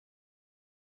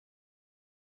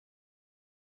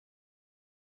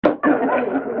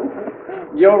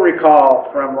you'll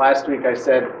recall from last week I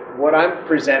said what I'm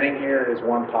presenting here is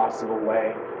one possible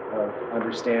way of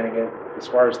understanding it as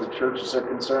far as the churches are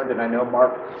concerned. And I know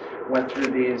Mark went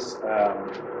through this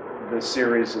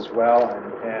series as well,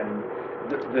 and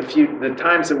the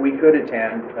times that we could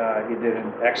attend, he did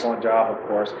an excellent job, of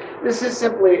course. This is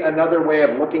simply another way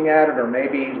of looking at it, or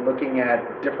maybe looking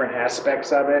at different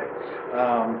aspects of it.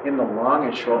 In the long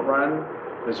and short run,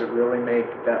 does it really make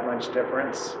that much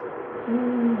difference?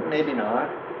 Maybe not,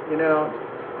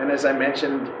 And as I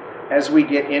mentioned, as we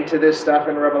get into this stuff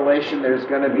in Revelation, there's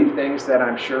going to be things that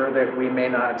I'm sure that we may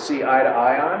not see eye to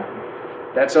eye on.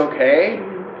 That's okay.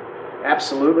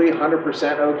 Absolutely,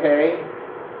 100% okay.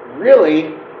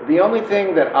 Really, the only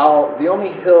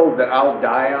hill that I'll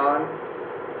die on,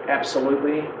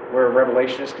 absolutely, where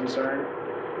Revelation is concerned,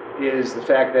 is the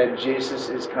fact that Jesus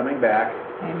is coming back.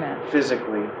 Amen.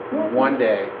 Physically one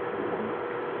day,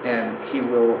 and he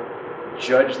will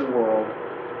judge the world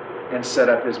and set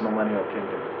up his millennial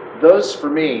kingdom. Those, for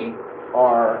me,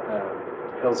 are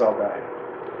hills I'll die.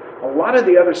 A lot of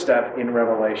the other stuff in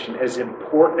Revelation, as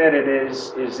important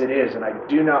as it is, and I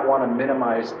do not want to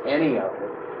minimize any of it,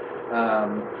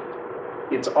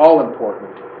 it's all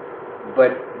important,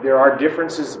 but there are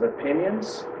differences of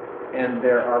opinions, and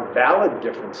there are valid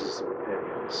differences of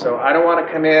opinions. So I don't want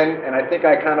to come in, and I think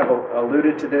I kind of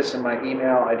alluded to this in my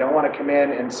email, I don't want to come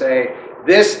in and say,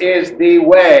 this is the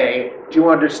way to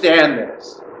understand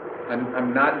this.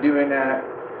 I'm not doing that.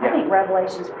 I think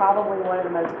Revelation is probably one of the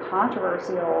most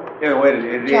controversial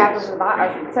it chapters is. of the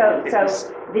Bible. So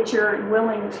that you're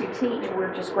willing to teach,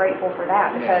 we're just grateful for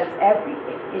that, because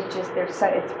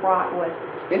it's fraught with.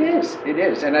 It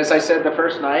is. And as I said the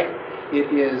first night,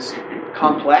 it is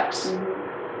complex,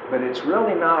 but it's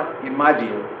really not, in my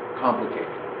view, complicated.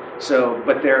 So,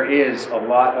 but there is a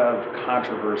lot of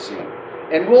controversy.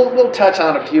 And we'll touch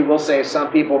on a few. We'll say some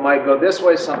people might go this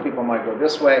way, some people might go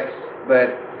this way,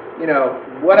 but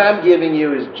what I'm giving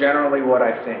you is generally what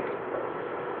I think.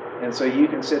 And so you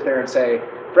can sit there and say,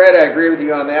 Fred, I agree with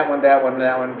you on that one,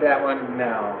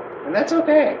 no. And that's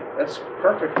okay. That's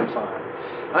perfectly fine.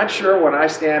 I'm sure when I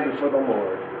stand before the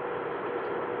Lord,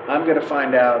 I'm going to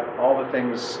find out all the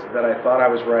things that I thought I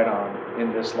was right on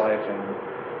in this life, and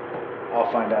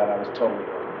I'll find out I was totally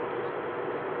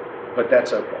wrong. But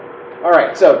that's okay. All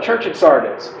right, so Church at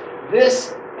Sardis.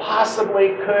 This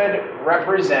possibly could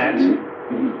represent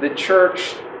the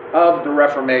church of the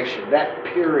Reformation, that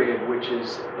period which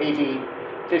is AD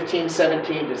 1517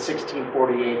 to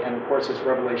 1648, and of course it's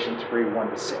Revelation 3,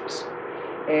 1-6.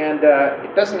 And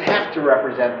it doesn't have to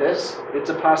represent this. It's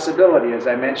a possibility. As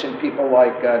I mentioned, people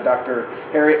like Dr.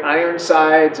 Harry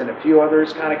Ironsides and a few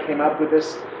others kind of came up with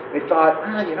this. They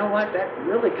thought, you know what, that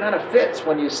really kind of fits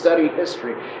when you study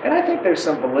history. And I think there's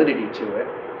some validity to it,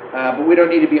 but we don't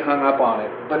need to be hung up on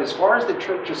it. But as far as the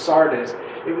Church of Sardis,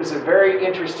 it was a very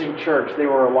interesting church. They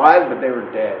were alive, but they were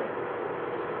dead.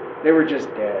 They were just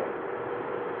dead.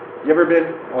 You ever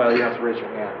been? Well, you have to raise your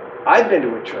hand. I've been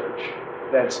to a church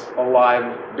that's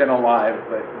been alive,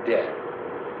 but dead.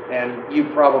 And you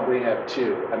probably have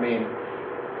too. I mean,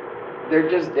 they're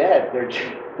just dead.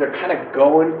 They're kind of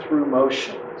going through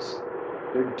motions.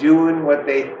 They're doing what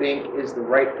they think is the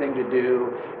right thing to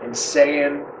do and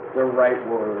saying the right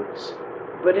words.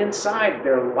 But inside,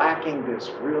 they're lacking this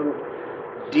real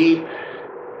deep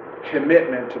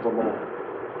commitment to the Lord.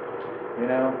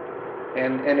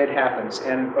 And it happens.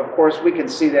 And of course, we can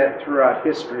see that throughout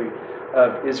history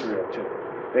of Israel too.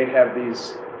 They have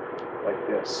these like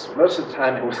this. Most of the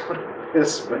time it was like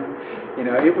this, but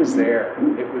it was there.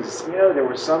 It was, there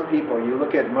were some people, you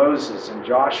look at Moses and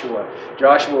Joshua.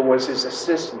 Joshua was his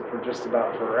assistant for just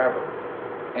about forever.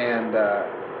 And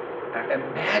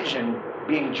imagine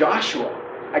being Joshua.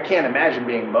 I can't imagine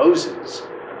being Moses,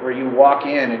 where you walk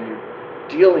in and you're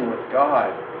dealing with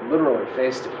God literally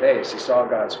face to face. He saw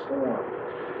God's form.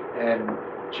 And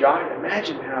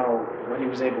imagine what he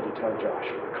was able to tell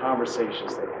Joshua, the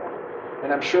conversations they had.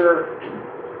 And I'm sure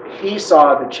he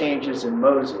saw the changes in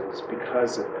Moses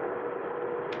because of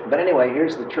that. But anyway,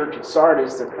 here's the Church at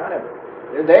Sardis.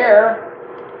 They're there,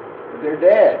 but they're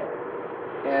dead.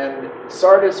 And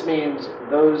Sardis means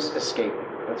those escaping.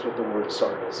 That's what the word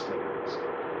Sardis means.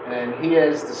 And he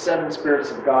has the seven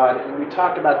spirits of God. And we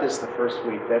talked about this the first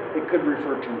week, that it could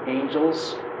refer to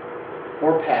angels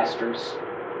or pastors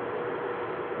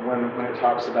when it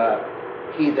talks about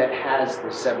he that has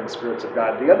the seven spirits of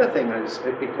God. The other thing is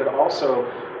it could also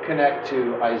connect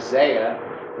to Isaiah,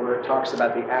 where it talks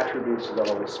about the attributes of the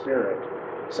Holy Spirit.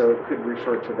 So it could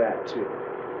refer to that too.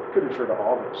 It could refer to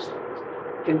all those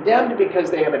things. Condemned because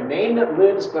they have a name that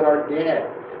lives but are dead.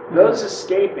 Those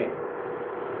escaping,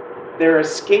 they're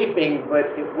escaping, but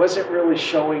it wasn't really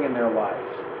showing in their life.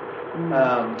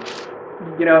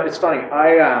 It's funny.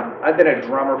 I've been a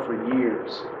drummer for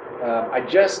years. I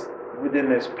just, within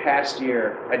this past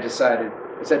year, I said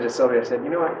to Sylvia, I said, you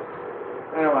know what?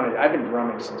 I don't want to. I've been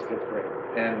drumming since 5th grade,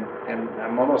 and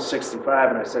I'm almost 65.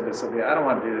 And I said to Sylvia, I don't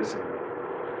want to do this anymore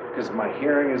because my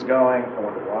hearing is going. I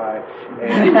wonder why,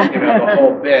 and the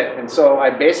whole bit. And so I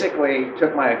basically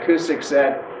took my acoustic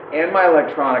set and my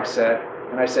electronic set,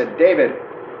 and I said, David,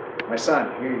 my son,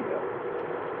 here you go.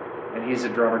 And he's a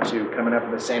drummer too, coming up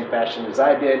in the same fashion as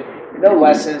I did. No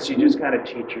lessons. You just kind of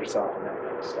teach yourself and that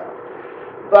kind of stuff.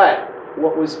 But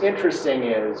what was interesting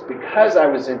is, because I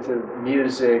was into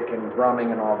music and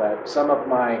drumming and all that, some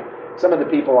of the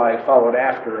people I followed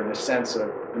after in the sense of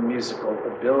the musical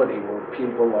ability were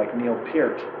people like Neil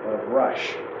Peart of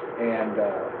Rush and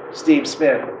Steve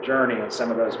Smith of Journey and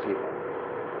some of those people.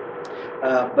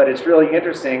 But it's really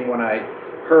interesting when I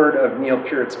heard of Neil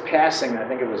Peart's passing. I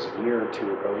think it was a year or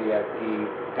two ago.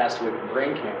 He passed away from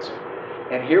brain cancer.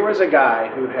 And here was a guy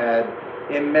who had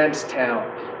immense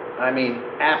talent. I mean,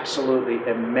 absolutely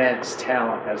immense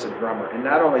talent as a drummer. And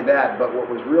not only that, but what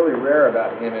was really rare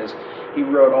about him is he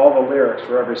wrote all the lyrics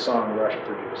for every song Rush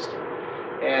produced.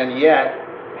 And yet,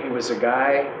 he was a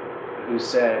guy who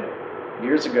said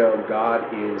years ago,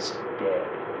 God is dead.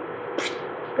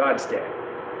 God's dead.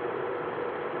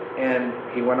 And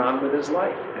he went on with his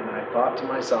life. And I thought to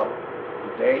myself,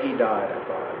 the day he died, I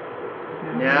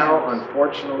thought, now,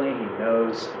 unfortunately, he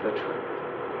knows the truth.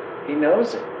 He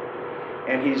knows it.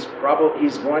 And he's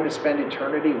going to spend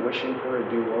eternity wishing for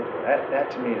a do-over. That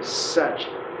to me is such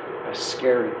a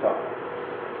scary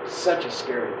thought. Such a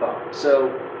scary thought.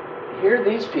 So here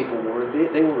these people were,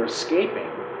 they were escaping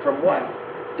from what?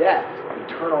 Death,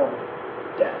 eternal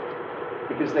death.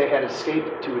 Because they had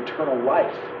escaped to eternal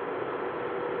life.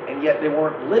 And yet they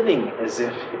weren't living as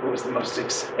if it was the most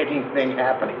exciting thing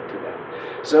happening to them.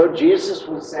 So Jesus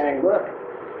was saying, look,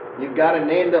 you've got a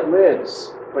name that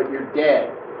lives, but you're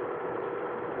dead.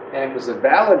 And it was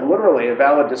literally a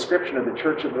valid description of the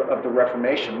Church of the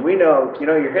Reformation. We know,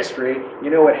 your history, you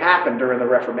know what happened during the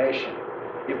Reformation.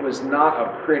 It was not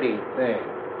a pretty thing,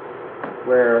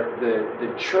 where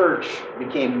the church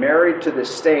became married to the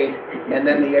state, and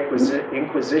then the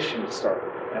Inquisition started,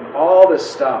 and all this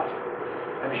stuff.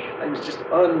 I mean, it was just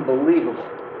unbelievable.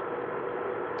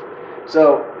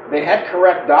 So they had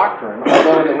correct doctrine,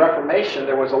 although in the Reformation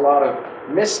there was a lot of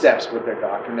missteps with their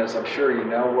doctrine, as I'm sure you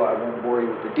know. I won't bore you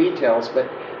with the details, but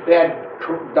they had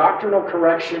doctrinal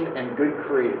correction and good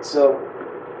creed. So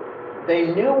they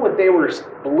knew what they were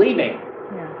believing.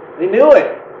 Yeah. They knew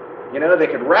it. They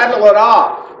could rattle it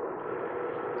off.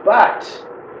 But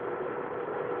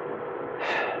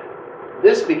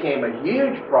this became a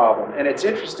huge problem. And it's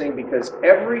interesting because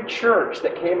every church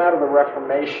that came out of the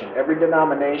Reformation, every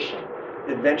denomination,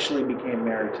 eventually became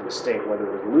married to the state, whether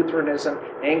it was Lutheranism,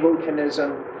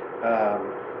 Anglicanism,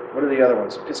 what are the other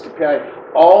ones? Episcopalian.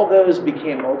 All those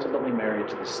became ultimately married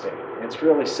to the state. And it's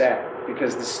really sad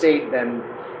because the state then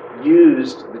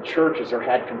used the churches or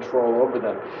had control over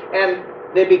them. And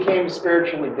they became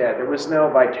spiritually dead. There was no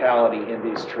vitality in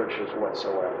these churches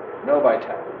whatsoever. No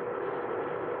vitality.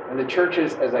 And the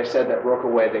churches, as I said, that broke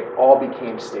away, they all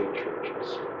became state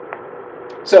churches.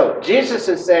 So Jesus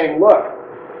is saying, look,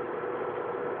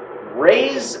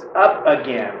 raise up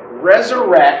again,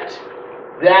 resurrect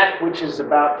that which is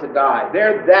about to die.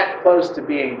 They're that close to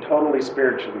being totally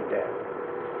spiritually dead.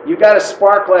 You've got a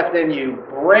spark left in you.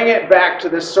 Bring it back to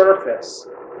the surface.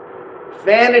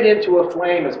 Fan it into a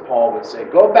flame, as Paul would say.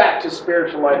 Go back to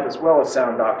spiritual life as well as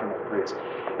sound doctrinal creeds.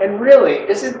 And really,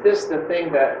 isn't this the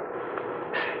thing that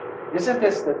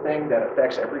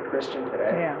affects every Christian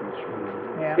today?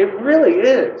 Yeah. It really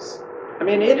is. I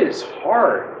mean, it is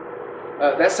hard.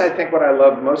 That's, I think, what I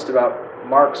love most about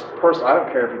Mark's personal. I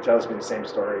don't care if he tells me the same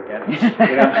story again.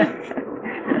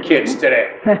 Kids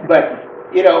today. But,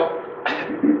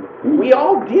 we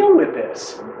all deal with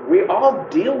this. We all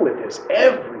deal with this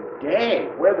every day,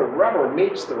 where the rubber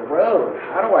meets the road.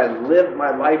 How do I live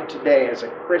my life today as a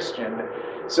Christian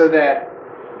so that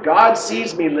God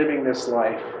sees me living this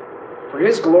life for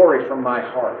His glory from my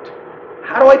heart?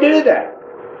 How do I do that?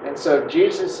 And so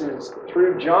Jesus is,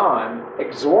 through John,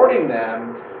 exhorting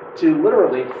them to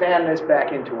literally fan this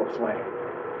back into a flame.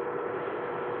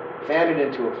 Fan it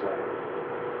into a flame.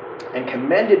 And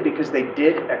commended because they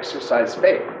did exercise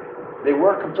faith. They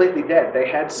weren't completely dead. They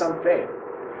had some faith.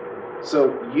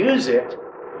 So use it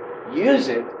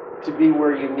to be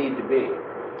where you need to be.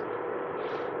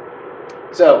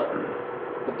 So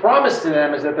the promise to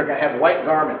them is that they're going to have white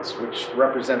garments, which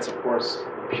represents, of course,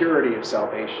 purity of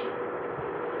salvation.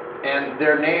 and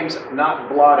their names not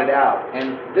blotted out.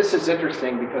 And this is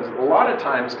interesting because a lot of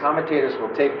times commentators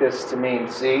will take this to mean,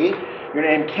 see, your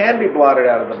name can be blotted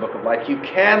out of the book of life. You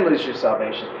can lose your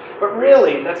salvation. But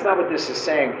really, that's not what this is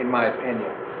saying, in my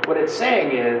opinion. What it's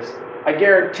saying is, I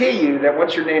guarantee you that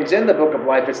once your name's in the book of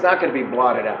life, it's not going to be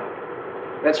blotted out.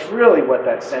 That's really what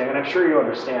that's saying, and I'm sure you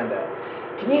understand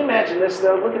that. Can you imagine this,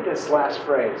 though? Look at this last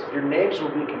phrase. Your names will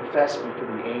be confessed before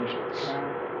the angels.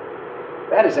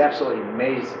 That is absolutely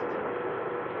amazing.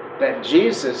 That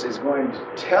Jesus is going to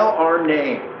tell our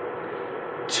name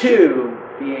to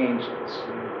the angels.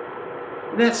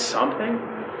 Isn't that something?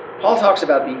 Paul talks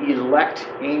about the elect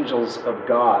angels of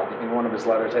God in one of his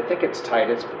letters. I think it's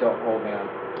Titus, but don't hold me on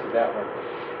to that one.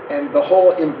 And the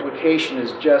whole implication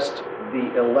is just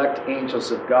the elect angels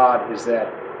of God is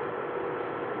that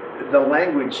the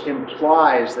language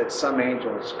implies that some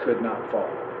angels could not fall.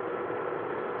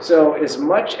 So as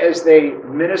much as they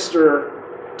minister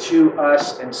to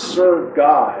us and serve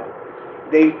God,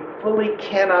 they fully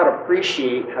cannot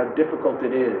appreciate how difficult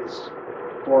it is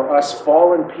for us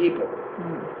fallen people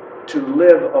to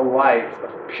live a life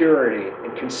of purity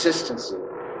and consistency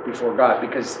before God.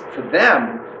 Because for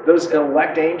them, those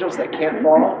elect angels that can't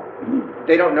fall,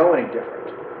 they don't know any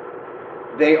different.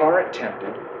 They aren't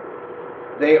tempted.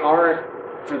 They aren't,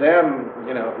 for them,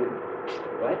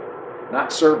 what?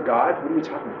 Not serve God? What are you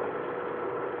talking about?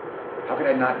 How could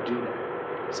I not do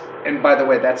that? And by the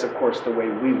way, that's of course the way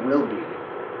we will be,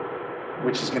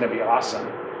 which is going to be awesome.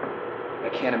 I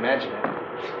can't imagine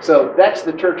it. So that's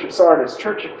the Church of Sardis.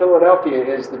 Church of Philadelphia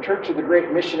is the church of the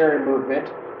great missionary movement,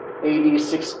 AD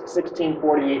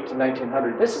 1648 to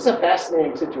 1900. This is a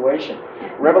fascinating situation.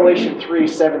 Revelation 3,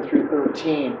 7 through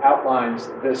 13 outlines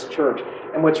this church.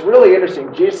 And what's really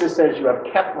interesting, Jesus says, you have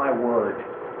kept my word.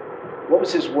 What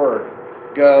was his word?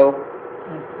 Go,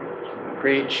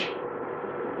 preach,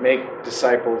 make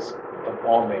disciples of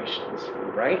all nations.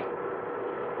 Right?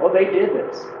 Well, they did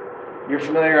this. You're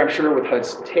familiar, I'm sure, with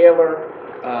Hudson Taylor.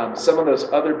 Some of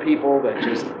those other people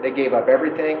that they gave up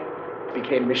everything,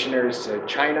 became missionaries to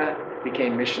China,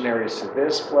 became missionaries to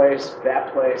this place,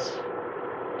 that place.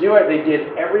 They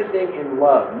did everything in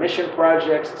love. Mission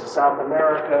projects to South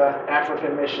America,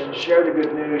 African missions, share the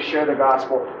good news, share the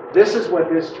gospel. This is what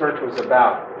this church was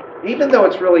about. Even though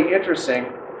it's really interesting,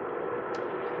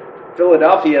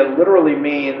 Philadelphia literally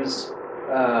means,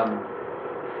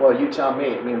 well, you tell me,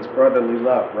 it means brotherly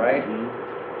love, right?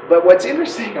 Mm-hmm. But what's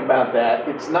interesting about that,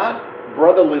 it's not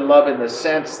brotherly love in the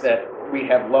sense that we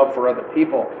have love for other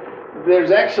people. There's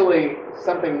actually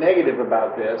something negative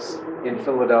about this in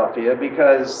Philadelphia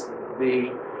because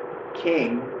the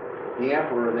king, the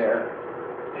emperor there,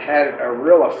 had a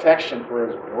real affection for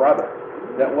his brother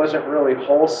that wasn't really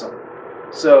wholesome.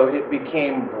 So it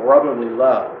became brotherly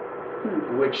love,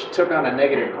 which took on a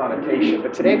negative connotation.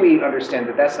 But today we understand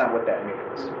that that's not what that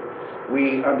means.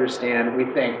 We understand, we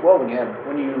think, well,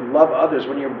 when you love others,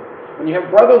 when you have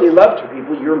brotherly love to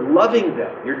people, you're loving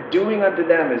them. You're doing unto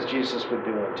them as Jesus would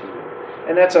do unto you.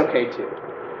 And that's okay too.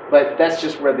 But that's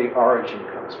just where the origin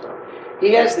comes from.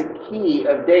 He has the key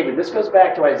of David. This goes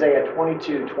back to Isaiah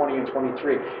 22, 20, and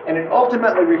 23. And it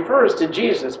ultimately refers to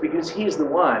Jesus because he's the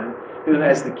one who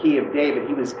has the key of David.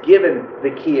 He was given the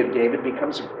key of David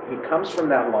because he comes from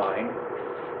that line.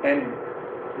 And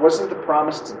wasn't the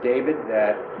promise to David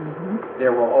that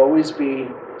there will always be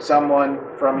someone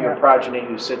from your progeny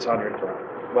who sits on your throne?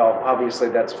 Well, obviously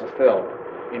that's fulfilled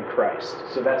in Christ.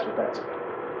 So that's what that's about.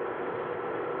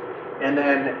 And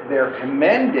then they're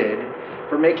commended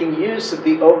for making use of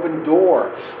the open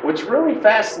door. What's really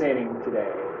fascinating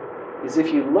today is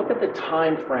if you look at the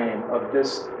time frame of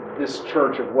this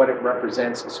church, of what it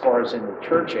represents as far as in the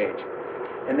church age,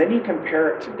 and then you compare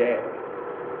it today,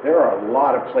 there are a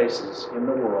lot of places in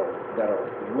the world that are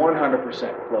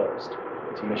 100% closed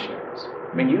to missionaries.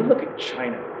 I mean, you look at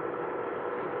China.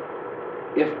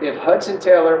 If Hudson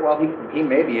Taylor, well, he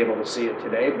may be able to see it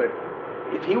today, but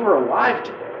if he were alive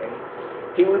today,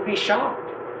 he would be shocked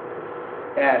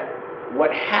at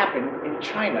what happened in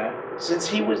China since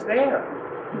he was there.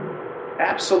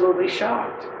 Absolutely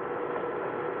shocked.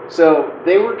 So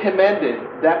they were commended,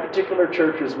 that particular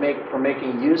church was for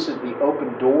making use of the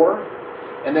open door.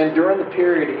 And then during the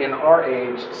period in our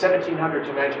age, 1700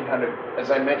 to 1900,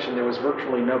 as I mentioned, there was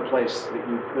virtually no place that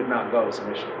you could not go as a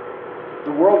missionary.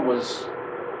 The world was,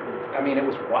 it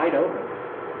was wide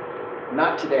open.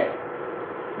 Not today.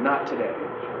 Not today.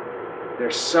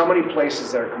 There's so many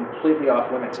places that are completely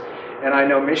off limits. And I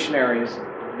know missionaries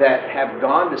that have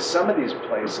gone to some of these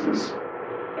places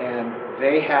and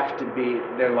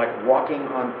they're like walking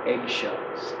on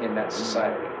eggshells in that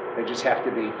society. They just have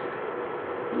to be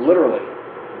literally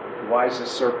wise as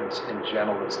serpents and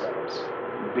gentle as doves,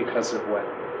 because of what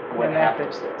And they have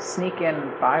happens there. to sneak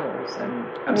in Bibles and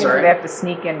I'm sorry? They have to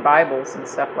sneak in Bibles and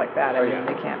stuff like that. Oh, I mean, yeah.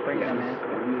 they can't bring them in.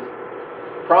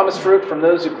 Promise fruit from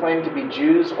those who claim to be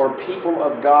Jews or people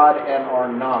of God and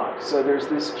are not. So there's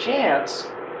this chance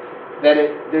that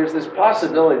there's this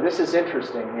possibility. This is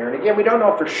interesting here. And again, we don't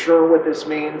know for sure what this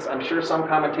means. I'm sure some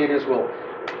commentators will,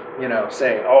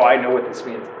 say, oh, I know what this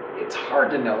means. It's hard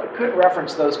to know. It could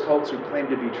reference those cults who claim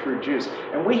to be true Jews.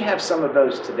 And we have some of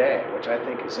those today, which I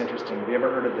think is interesting. Have you ever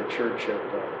heard of the Church of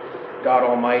God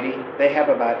Almighty? They have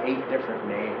about 8 different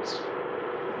names.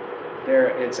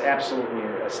 It's absolutely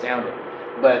astounding.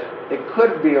 But it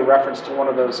could be a reference to one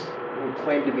of those who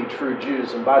claim to be true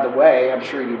Jews. And by the way, I'm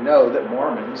sure you know that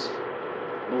Mormons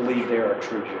believe they are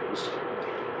true Jews.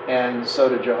 And so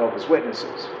do Jehovah's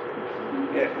Witnesses.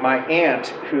 My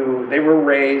aunt, they were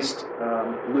raised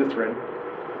Lutheran,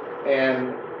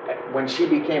 and when she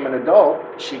became an adult,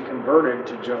 she converted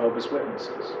to Jehovah's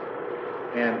Witnesses.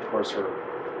 And of course,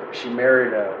 she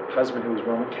married a husband who was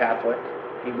Roman Catholic.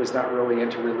 He was not really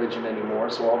into religion anymore,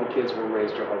 so all the kids were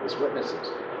raised Jehovah's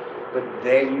Witnesses. But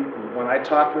when I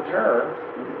talked with her,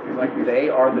 they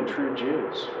are the true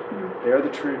Jews. They're the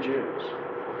true Jews.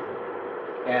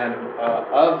 And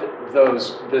of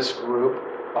this group,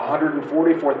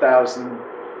 144,000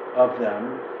 of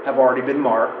them have already been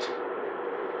marked.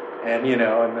 And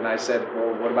and then I said,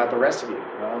 well, what about the rest of you?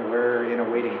 Well, we're in a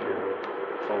waiting period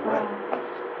for what?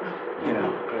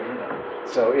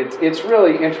 So it's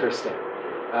really interesting.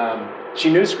 She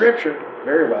knew Scripture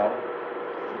very well,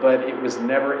 but it was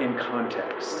never in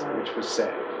context, which was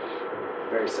sad.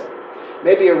 Very sad.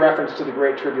 Maybe a reference to the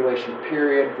Great Tribulation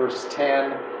period, verse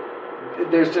 10.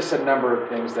 There's just a number of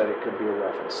things that it could be a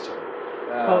reference to.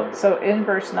 So in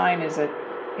verse 9 is it,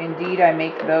 indeed I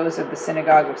make those of the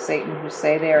synagogue of Satan who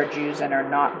say they are Jews and are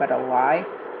not, but a lie?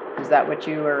 Is that what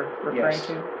you were referring Yes.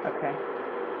 to? Okay.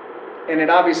 And it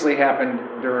obviously happened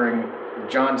during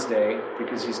John's day,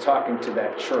 because he's talking to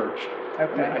that church.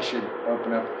 Okay. I should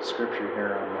open up the scripture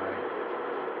here on my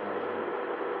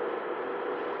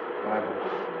Bible.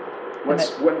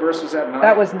 What verse was that? 9?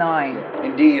 That was 9.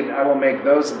 Indeed, I will make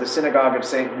those of the synagogue of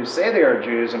Satan who say they are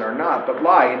Jews and are not, but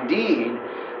lie. Indeed,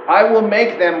 I will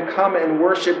make them come and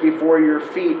worship before your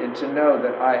feet, and to know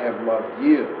that I have loved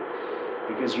you.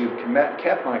 Because you've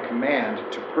kept my command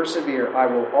to persevere, I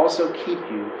will also keep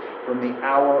you from the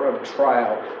hour of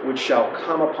trial, which shall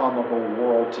come upon the whole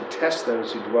world to test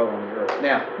those who dwell on the earth.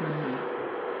 Now,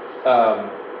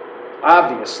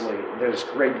 obviously, there's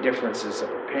great differences of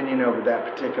opinion over that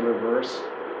particular verse.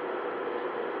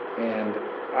 And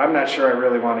I'm not sure I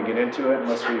really want to get into it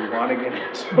unless we want to get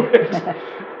into it.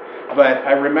 But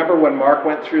I remember when Mark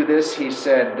went through this, he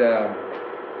said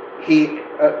he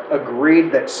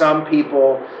agreed that some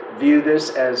people view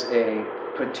this as a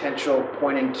potential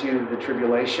pointing to the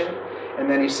tribulation. And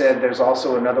then he said there's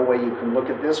also another way you can look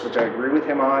at this, which I agree with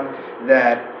him on,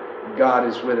 that God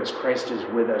is with us, Christ is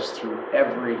with us through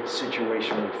every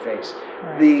situation we face.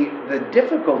 Right. The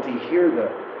difficulty here,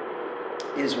 though,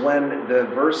 is when the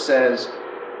verse says,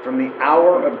 from the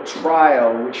hour of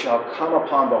trial which shall come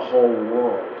upon the whole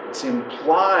world. It's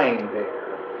implying there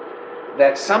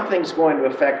that something's going to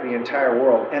affect the entire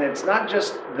world. And it's not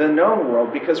just the known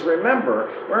world, because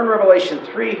remember, we're in Revelation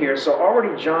 3 here, so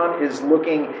already John is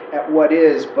looking at what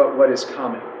is, but what is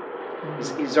coming.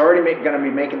 He's already going to be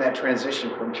making that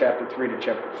transition from chapter 3 to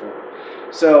chapter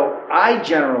 4. So I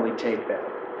generally take that.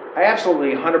 I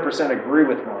absolutely 100% agree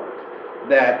with Mark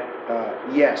that,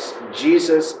 yes,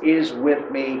 Jesus is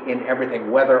with me in everything,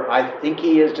 whether I think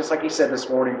he is, just like he said this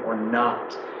morning, or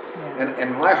not. Yeah.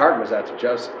 And my heart was out to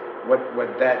Joseph,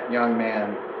 what that young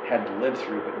man had to live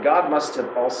through. But God must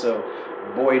have also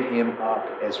buoyed him up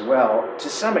as well, to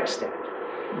some extent.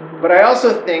 But I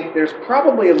also think there's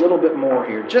probably a little bit more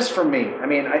here, just for me. I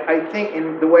mean, I think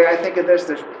in the way I think of this,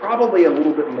 there's probably a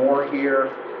little bit more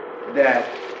here that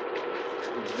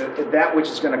which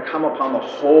is going to come upon the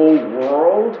whole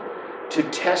world to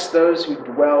test those who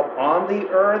dwell on the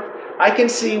earth. I can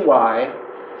see why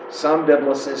some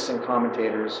biblicists and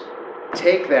commentators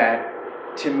take that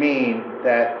to mean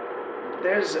that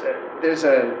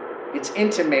it's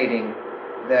intimating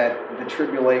that the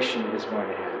tribulation is going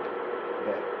to happen.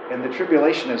 And the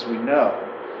tribulation, as we know,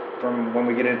 from when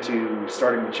we get into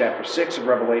starting with chapter 6 of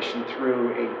Revelation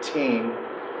through 18,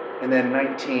 and then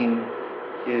 19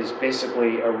 is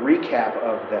basically a recap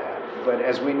of that. But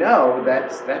as we know,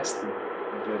 that's the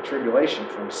tribulation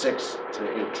from 6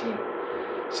 to 18.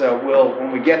 So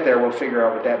when we get there, we'll figure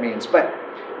out what that means. But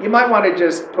you might want to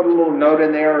just put a little note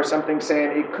in there or something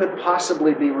saying it could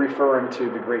possibly be referring to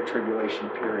the Great Tribulation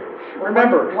period.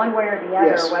 Remember, one way or the other,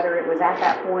 yes. whether it was at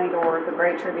that point or the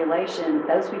Great Tribulation,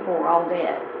 those people were all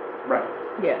dead. Right,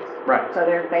 Yes. right. So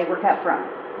they were kept from it.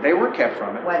 They were kept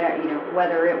from it.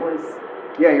 Whether it was.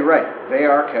 Yeah, you're right. They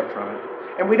are kept from it.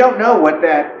 And we don't know what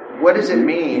does it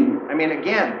mean? I mean,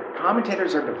 again,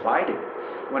 commentators are divided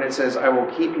when it says, I will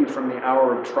keep you from the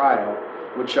hour of trial,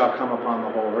 which shall come upon the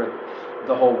whole earth,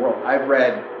 the whole world. I've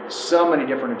read so many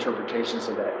different interpretations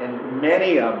of that, and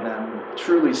many of them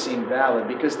truly seem valid,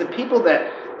 because the people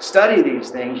that study these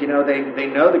things, they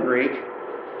know the Greek,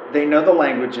 they know the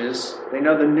languages, they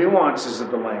know the nuances of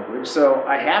the language, so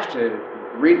I have to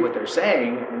read what they're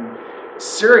saying and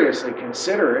seriously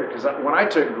consider it, because when I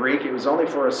took Greek, it was only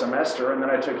for a semester, and then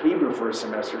I took Hebrew for a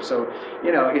semester. So,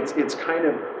 it's kind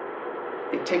of,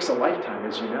 it takes a lifetime,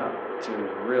 as you know, to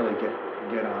really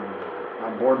get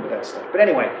on board with that stuff. But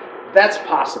anyway, that's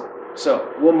possible.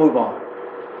 So we'll move on.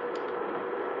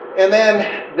 And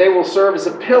then they will serve as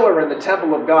a pillar in the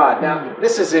temple of God. Now,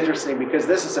 this is interesting because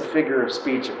this is a figure of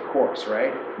speech, of course,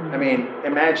 right? I mean,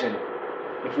 imagine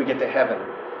if we get to heaven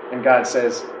and God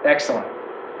says, excellent.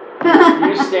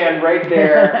 You stand right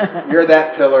there. You're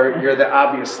that pillar.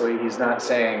 Obviously, he's not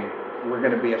saying we're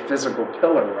going to be a physical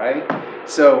pillar, right?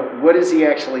 So what is he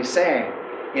actually saying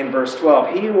in verse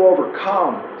 12? He who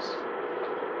overcomes,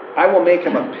 I will make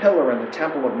him a pillar in the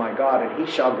temple of my God, and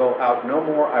he shall go out no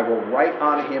more. I will write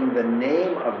on him the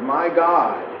name of my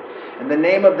God and the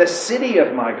name of the city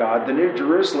of my God, the new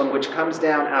Jerusalem, which comes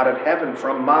down out of heaven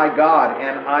from my God,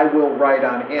 and I will write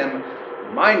on him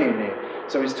my new name.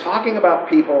 So he's talking about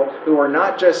people who are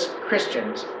not just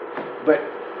Christians, but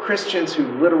Christians who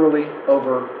literally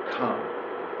overcome.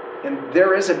 And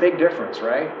there is a big difference,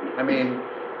 right? I mean,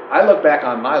 I look back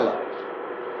on my life,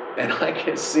 and I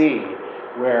can see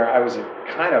where I was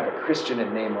kind of a Christian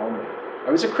in name only.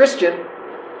 I was a Christian.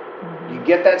 You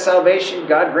get that salvation,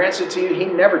 God grants it to you, he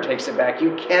never takes it back.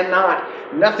 You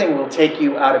cannot, nothing will take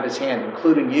you out of his hand,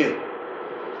 including you.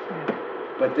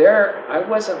 But there, I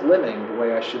wasn't living the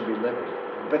way I should be living.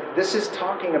 But this is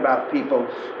talking about people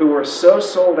who are so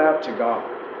sold out to God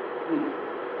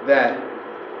that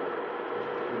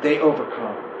they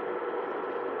overcome.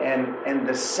 And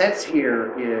the sense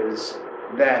here is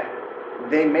that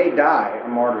they may die a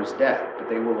martyr's death, but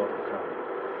they will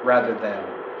overcome rather than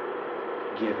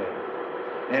give in.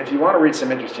 And if you want to read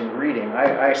some interesting reading,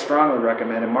 I strongly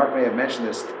recommend, and Mark may have mentioned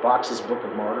this, Fox's Book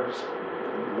of Martyrs.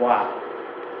 Wow.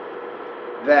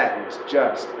 That is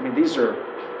just, these are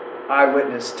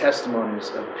eyewitness testimonies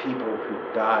of people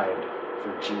who died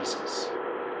for Jesus.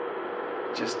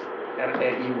 Just,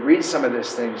 and you read some of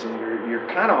these things and you're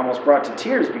kind of almost brought to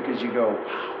tears because you go,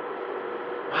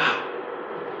 wow.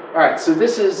 All right, so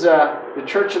this is the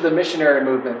Church of the Missionary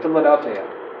Movement, Philadelphia.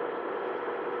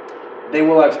 They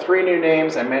will have 3 new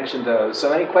names. I mentioned those.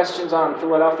 So any questions on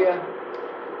Philadelphia?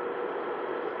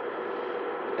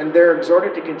 And they're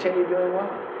exhorted to continue doing well.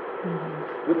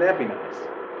 Mm-hmm. Wouldn't that be nice?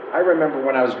 I remember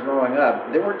when I was growing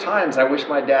up, there were times I wish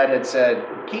my dad had said,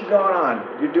 keep going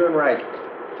on. You're doing right,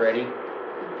 Freddie.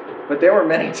 But there were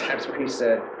many times where he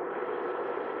said,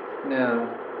 no,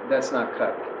 that's not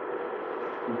cut.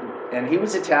 And he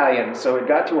was Italian, so it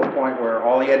got to a point where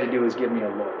all he had to do was give me a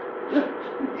look.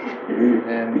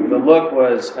 And the look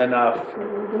was enough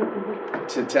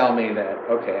to tell me that,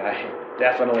 okay, I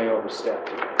definitely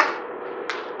overstepped.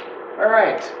 All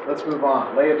right, let's move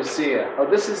on. Laodicea. Oh,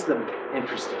 this is the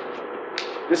interesting.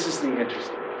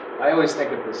 I always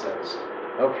think of this as,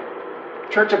 okay.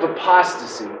 Church of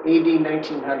Apostasy, AD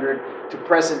 1900 to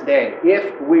present day.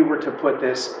 If we were to put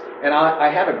this, and I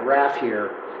have a graph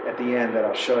here at the end that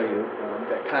I'll show you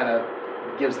that kind of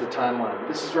gives the timeline.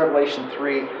 This is Revelation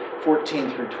 3, 14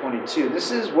 through 22.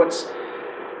 This is what's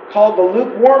called the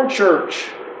lukewarm church.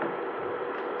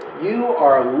 You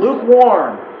are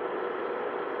lukewarm.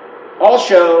 All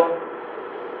show,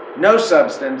 no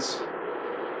substance.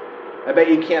 I bet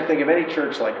you can't think of any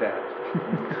church like that.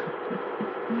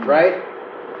 Right?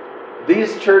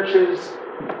 These churches,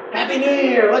 Happy New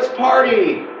Year, let's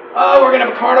party. Oh, we're going to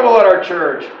have a carnival at our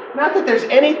church. Not that there's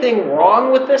anything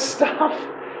wrong with this stuff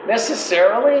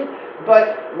necessarily,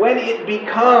 but when it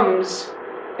becomes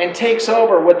and takes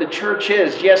over what the church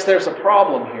is, yes, there's a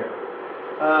problem here.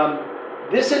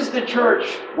 This is the church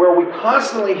where we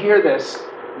constantly hear this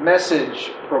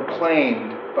message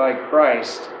proclaimed by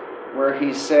Christ, where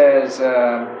he says,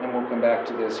 and we'll come back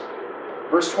to this,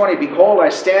 verse 20, behold, I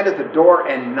stand at the door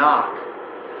and knock.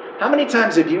 How many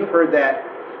times have you heard that?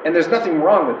 And there's nothing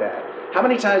wrong with that. How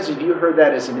many times have you heard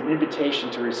that as an invitation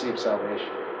to receive salvation?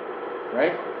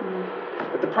 right?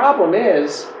 But the problem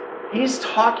is, he's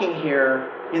talking here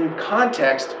in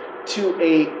context to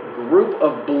a group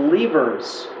of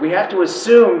believers. We have to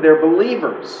assume they're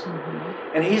believers.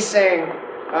 And he's saying,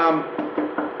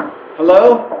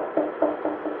 hello?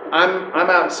 I'm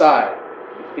outside.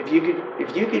 If you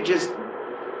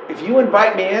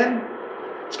invite me in,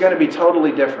 it's going to be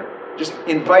totally different. Just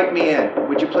invite me in,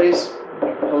 would you please?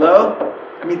 Hello?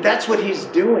 I mean, that's what he's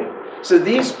doing. So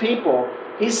these people,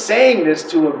 he's saying this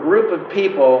to a group of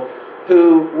people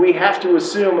who we have to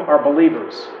assume are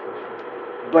believers.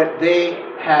 But they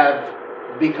have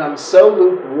become so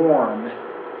lukewarm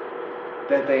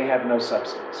that they have no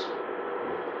substance.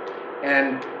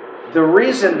 And the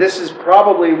reason this is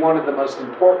probably one of the most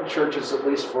important churches, at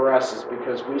least for us, is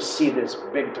because we see this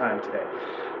big time today.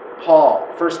 Paul,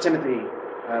 2 Timothy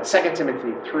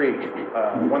 3,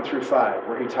 1 through 5,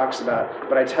 where he talks about,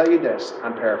 but I tell you this,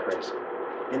 I'm paraphrasing,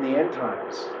 in the end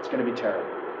times, it's going to be terrible.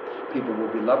 People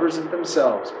will be lovers of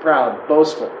themselves, proud,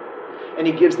 boastful. And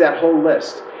he gives that whole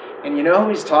list. And you know who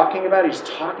he's talking about? He's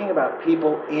talking about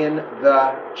people in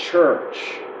the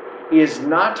church. He is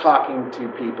not talking to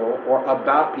people or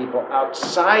about people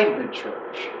outside the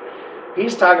church.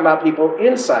 He's talking about people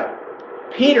inside.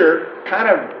 Peter kind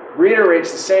of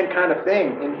reiterates the same kind of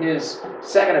thing in his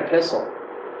second epistle.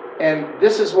 And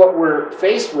this is what we're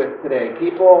faced with today.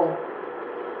 People,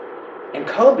 and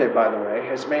COVID, by the way,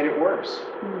 has made it worse.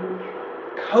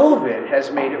 COVID has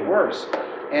made it worse.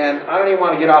 And I don't even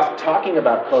want to get off talking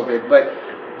about COVID, but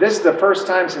this is the first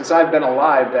time since I've been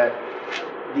alive that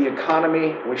the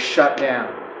economy was shut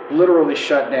down, literally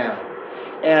shut down.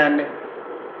 And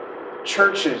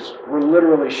churches were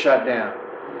literally shut down.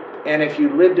 And if you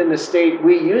lived in the state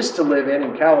we used to live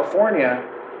in California,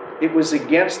 it was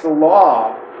against the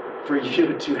law for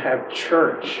you to have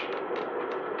church.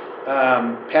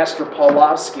 Pastor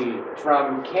Pawlowski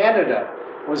from Canada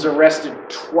was arrested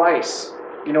twice.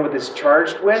 You know what this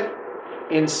charged with?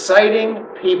 Inciting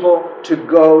people to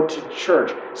go to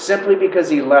church simply because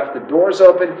he left the doors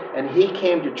open and he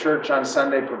came to church on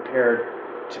Sunday prepared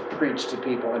to preach to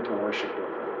people and to worship with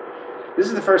them. This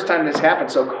is the first time this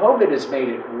happened, so COVID has made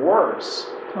it worse.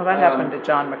 Well, that happened to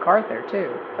John MacArthur,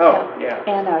 too. Oh, yeah.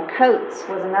 And Coates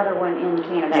was another one in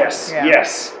Canada. Yes.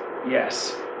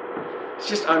 It's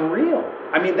just unreal.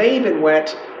 I mean, they even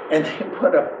went and they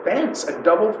put a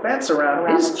double fence around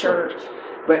his church.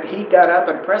 But he got up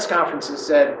at a press conference and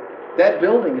said, that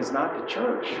building is not the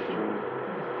church.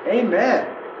 Amen.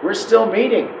 We're still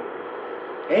meeting.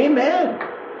 Amen.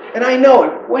 And I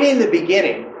know, way in the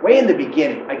beginning,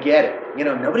 I get it. You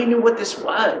know, nobody knew what this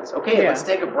was. Okay, let's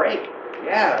take a break.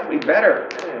 Yeah, we better.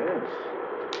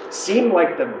 It seemed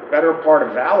like the better part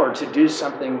of valor to do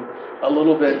something a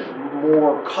little bit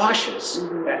more cautious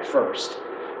at first.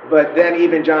 But then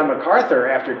even John MacArthur,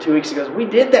 after 2 weeks, he goes, we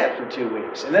did that for 2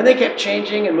 weeks. And then they kept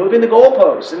changing and moving the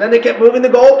goalposts. And then they kept moving the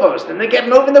goalposts. And they kept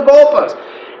moving the goalposts.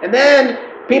 And then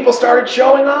people started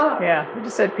showing up. Yeah, he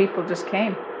just said people just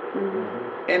came.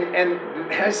 And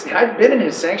I've been in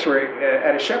his sanctuary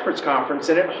at a shepherd's conference,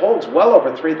 and it holds well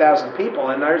over 3,000 people.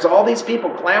 And there's all these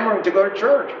people clamoring to go to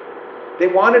church. They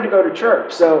wanted to go to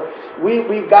church. So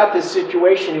we've got this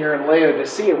situation here in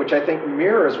Laodicea, which I think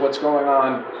mirrors what's going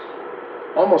on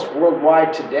almost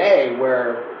worldwide today,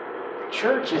 where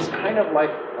church is kind of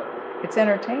like... It's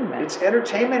entertainment. It's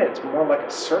entertainment. It's more like a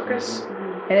circus.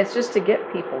 And it's just to get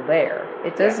people there.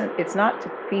 It doesn't. It's not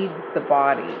to feed the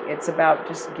body. It's about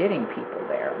just getting people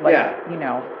there. Like, you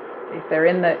know, if they're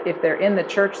in the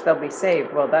church, they'll be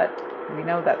saved. Well, we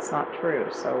know that's not true.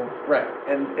 So right.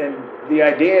 And the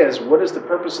idea is, what is the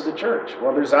purpose of the church?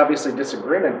 Well, there's obviously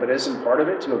disagreement, but isn't part of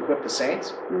it to equip the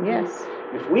saints? Yes.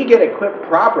 If we get equipped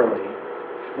properly,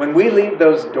 when we leave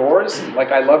those doors,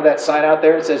 like I love that sign out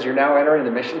there, it says you're now entering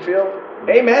the mission field.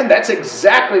 Amen. That's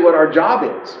exactly what our job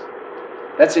is.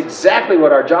 That's exactly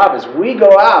what our job is. We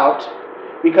go out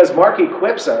because Mark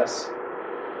equips us,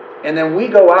 and then we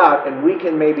go out and we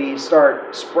can maybe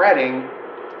start spreading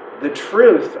the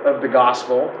truth of the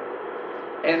gospel,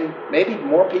 and maybe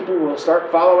more people will start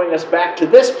following us back to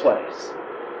this place.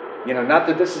 You know, not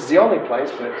that this is the only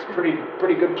place, but it's a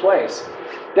pretty good place.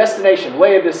 Destination,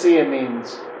 Laodicea,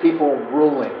 means people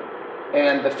ruling.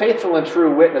 And the faithful and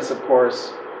true witness, of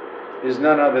course, is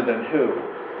none other than who?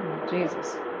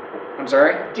 Jesus. I'm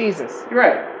sorry? Jesus. You're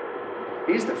right.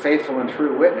 He's the faithful and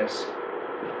true witness.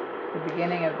 The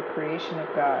beginning of the creation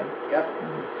of God. Yep.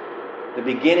 The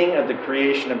beginning of the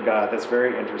creation of God. That's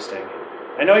very interesting.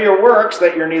 I know your works,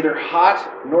 that you're neither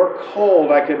hot nor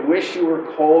cold. I could wish you were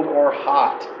cold or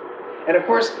hot. And of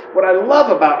course, what I love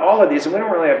about all of these, and we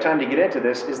don't really have time to get into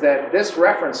this, is that this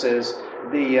references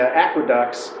the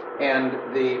aqueducts and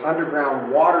the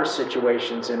underground water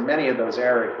situations in many of those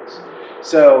areas.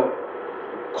 So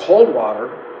cold water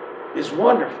is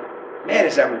wonderful. Man,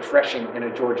 is that refreshing in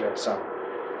a Georgia summer.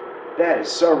 That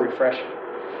is so refreshing.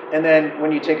 And then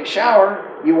when you take a shower,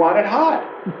 you want it hot.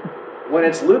 When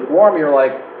it's lukewarm, you're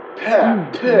like,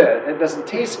 it doesn't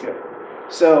taste good.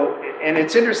 So, and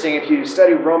it's interesting, if you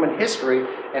study Roman history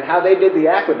and how they did the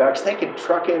aqueducts, they could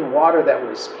truck in water that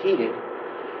was heated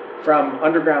from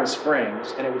underground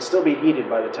springs, and it would still be heated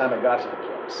by the time it got to the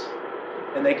place.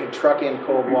 And they could truck in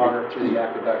cold water through the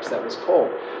aqueducts that was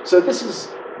cold. So this is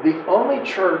the only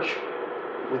church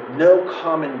with no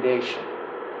commendation.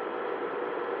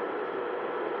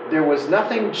 There was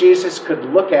nothing Jesus could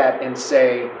look at and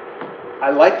say, I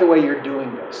like the way you're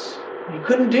doing this. He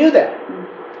couldn't do that.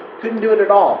 Couldn't do it at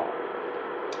all.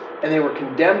 And they were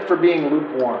condemned for being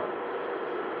lukewarm.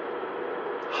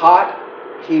 Hot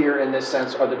here in this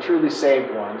sense are the truly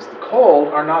saved ones. The cold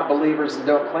are not believers and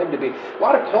don't claim to be. A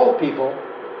lot of cold people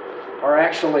are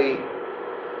actually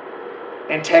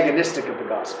antagonistic of the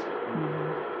gospel.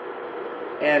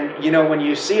 And you know, when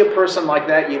you see a person like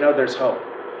that, you know there's hope.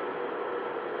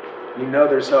 You know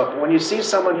there's hope. When you see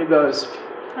someone who goes,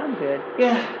 I'm good.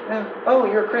 yeah, oh,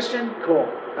 you're a Christian? Cool.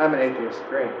 I'm an atheist.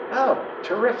 Great. Oh,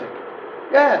 terrific.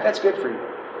 Yeah, that's good for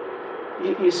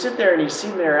you. You sit there and you see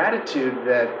in their attitude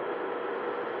that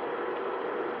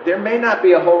there may not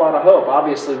be a whole lot of hope.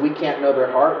 Obviously, we can't know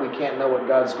their heart. We can't know what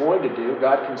God's going to do.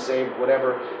 God can save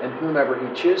whatever and whomever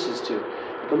He chooses to.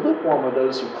 The lukewarm are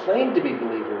those who claim to be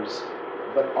believers,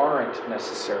 but aren't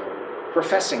necessarily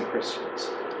professing Christians.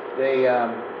 They,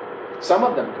 some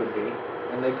of them could be,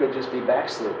 and they could just be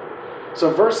backslidden. So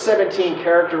verse 17,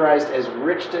 characterized as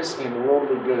richness in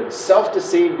worldly goods,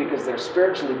 self-deceived because they're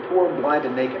spiritually poor, blind,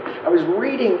 and naked. I was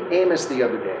reading Amos the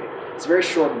other day. It's a very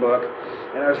short book,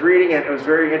 and I was reading it. It was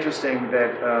very interesting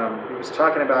that it was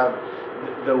talking about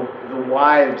the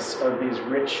wives of these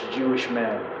rich Jewish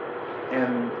men.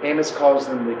 And Amos calls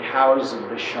them the cows of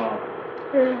Bashan.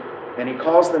 And he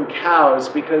calls them cows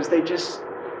because they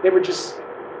were just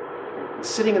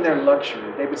sitting in their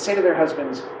luxury. They would say to their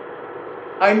husbands,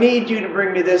 I need you to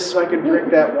bring me this so I can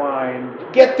drink that wine.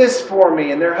 Get this for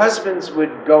me. And their husbands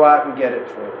would go out and get it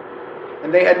for them.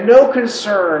 And they had no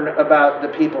concern about the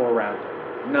people around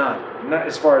them. None. Not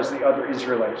as far as the other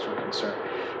Israelites were concerned.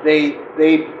 They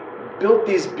built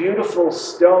these beautiful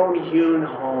stone-hewn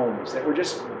homes that were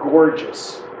just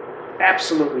gorgeous.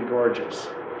 Absolutely gorgeous.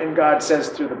 And God says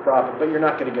through the prophet, but you're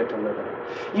not going to get to live in them.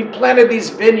 You planted these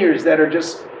vineyards that are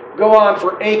just go on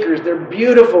for acres. They're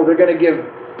beautiful. They're going to give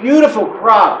beautiful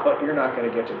crop, but you're not going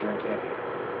to get to drink any.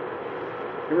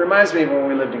 It reminds me of when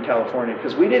we lived in California,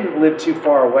 because we didn't live too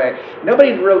far away.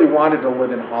 Nobody really wanted to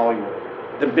live in Hollywood.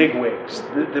 The bigwigs,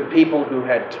 the people who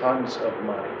had tons of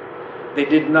money. They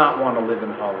did not want to live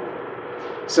in Hollywood.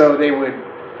 So they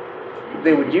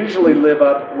would usually live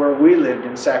up where we lived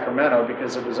in Sacramento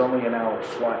because it was only an hour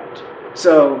flight.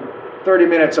 So 30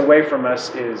 minutes away from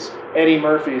us is Eddie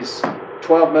Murphy's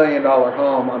 $12 million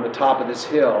home on the top of this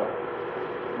hill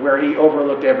where he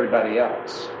overlooked everybody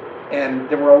else. And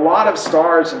there were a lot of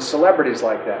stars and celebrities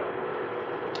like that.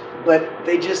 But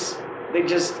they just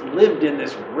lived in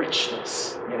this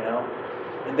richness, you know,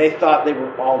 and they thought they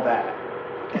were all that.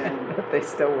 And But they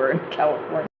still were in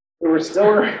California. they were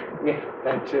still, yeah,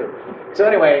 that too. So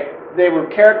anyway, they were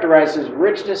characterized as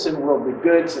richness in worldly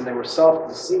goods, and they were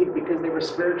self-deceived because they were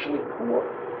spiritually poor.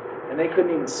 And they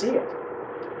couldn't even see it.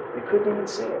 They couldn't even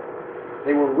see it.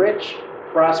 They were rich,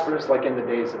 prosperous, like in the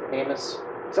days of Amos.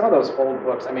 Some of those old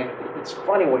books, I mean, it's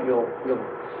funny what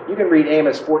you can read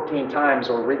Amos 14 times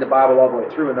or read the Bible all the way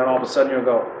through, and then all of a sudden you'll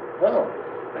go,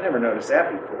 oh, I never noticed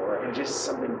that before. And just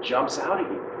something jumps out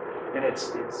at you. And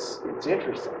it's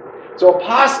interesting. So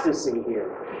apostasy here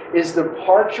is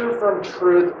departure from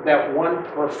truth that one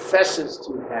professes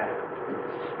to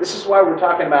have. This is why we're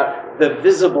talking about the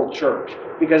visible church.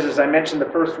 Because as I mentioned the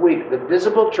first week, the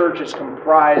visible church is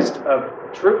comprised of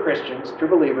true Christians, true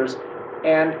believers,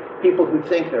 and people who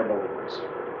think they're believers.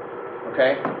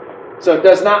 Okay? So it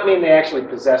does not mean they actually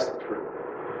possess the truth.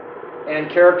 And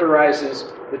characterizes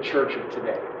the church of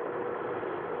today.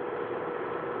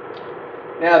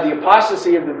 Now, the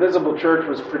apostasy of the visible church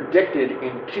was predicted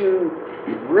in two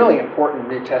really important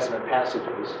New Testament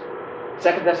passages.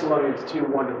 2 Thessalonians 2,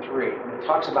 1-3. And it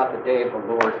talks about the day of the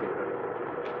Lord here.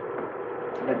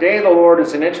 And the day of the Lord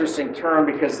is an interesting term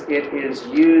because it is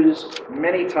used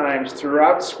many times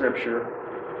throughout Scripture.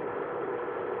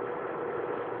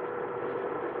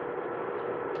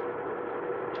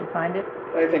 Did you find it?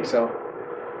 I think so.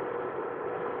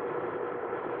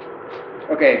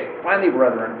 Okay, finally,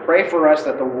 brethren, pray for us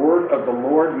that the word of the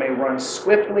Lord may run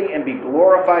swiftly and be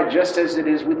glorified just as it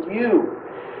is with you,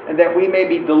 and that we may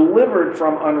be delivered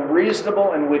from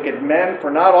unreasonable and wicked men, for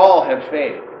not all have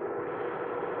faith.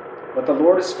 But the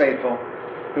Lord is faithful,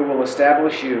 who will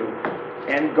establish you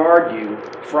and guard you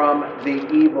from the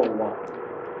evil one.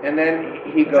 And then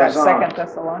he Is goes that on. 2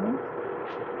 Thessalonians?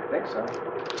 I think so.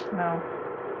 No.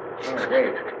 Oh,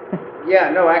 wait.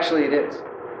 Yeah, no, actually it is.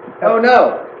 Oh,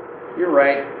 no. You're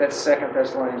right. That's 2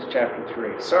 Thessalonians chapter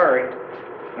 3. Sorry.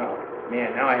 Oh,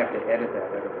 man, now I have to edit that.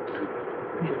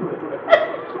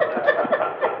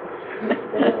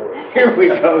 Here we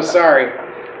go. Sorry.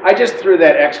 I just threw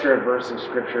that extra verse of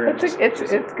scripture. It's good.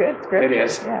 It's good. It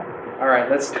is. Yeah. All right,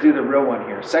 let's do the real one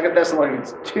here. 2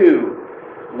 Thessalonians 2,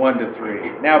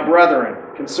 1-3. Now, brethren,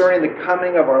 concerning the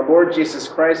coming of our Lord Jesus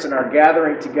Christ and our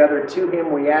gathering together to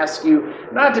him, we ask you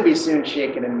not to be soon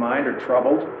shaken in mind or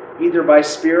troubled, either by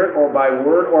spirit or by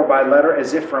word or by letter,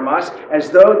 as if from us,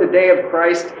 as though the day of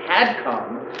Christ had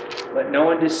come. Let no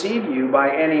one deceive you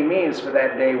by any means, for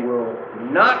that day will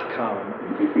not come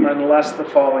unless the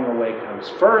falling away comes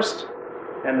first,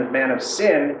 and the man of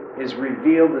sin is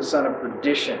revealed, the son of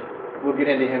perdition. We'll get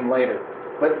into him later.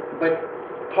 But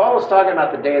Paul is talking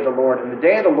about the day of the Lord, and the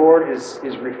day of the Lord is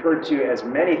referred to as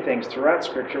many things throughout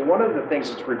Scripture. One of the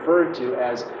things it's referred to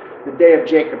as the day of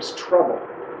Jacob's trouble.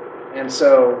 And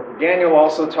so Daniel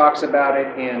also talks about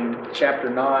it in chapter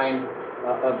 9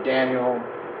 of Daniel,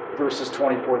 verses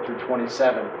 24 through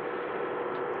 27.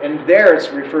 And there it's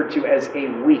referred to as a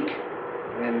week.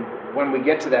 And when we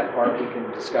get to that part, we can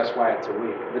discuss why it's a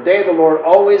week. The day of the Lord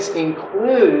always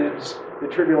includes the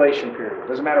tribulation period.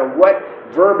 Doesn't matter what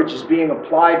verbiage is being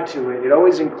applied to it, it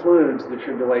always includes the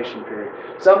tribulation period.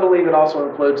 Some believe it also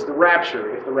includes the rapture,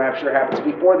 if the rapture happens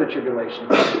before the tribulation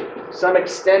period. Some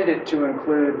extend it to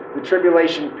include the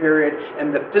tribulation period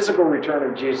and the physical return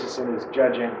of Jesus and his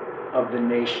judging of the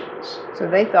nations. So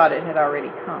they thought it had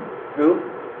already come. Who?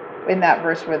 In that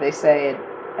verse where they say it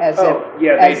as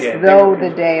though the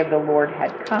day of the Lord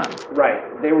had come. Right.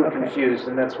 They were Okay. confused,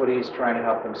 and that's what he's trying to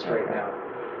help them straighten out.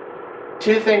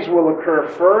 Two things will occur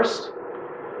first.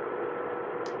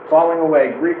 Falling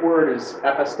away. Greek word is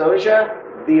apostasia,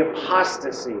 the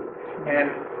apostasy. And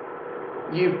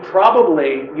you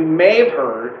may have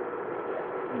heard,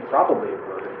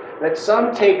 that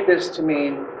some take this to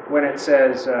mean when it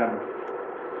says,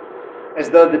 as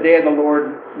though the day of the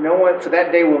Lord, no one for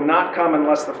that day will not come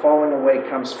unless the falling away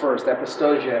comes first,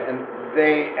 apostasia. And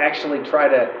they actually try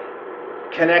to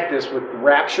connect this with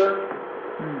rapture,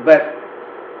 but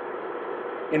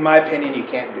in my opinion, you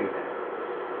can't do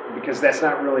that, because that's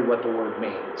not really what the word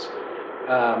means.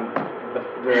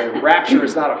 The rapture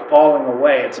is not a falling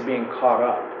away, it's a being caught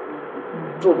up.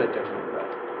 It's a little bit different,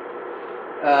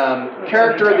 though.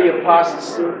 Character of the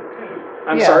apostasy.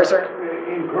 I'm sorry, sir?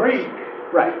 In Greek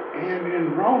Right, and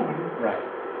in Roman, right.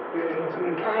 it's an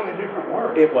entirely different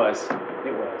word. It was.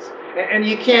 And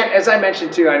you can't, as I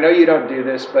mentioned too, I know you don't do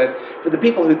this, but for the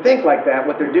people who think like that,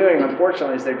 what they're doing,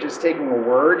 unfortunately, is they're just taking a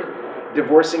word,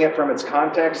 divorcing it from its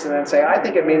context, and then say, I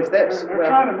think it means this. They're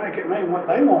trying to make it mean what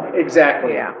they want it to.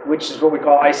 Exactly, Yeah. which is what we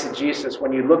call eisegesis.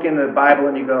 When you look in the Bible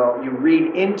and you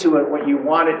read into it what you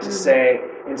want it to say,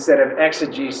 instead of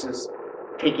exegesis,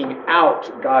 taking out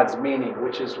God's meaning,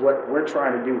 which is what we're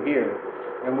trying to do here.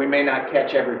 And we may not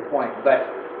catch every point. But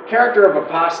character of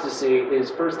apostasy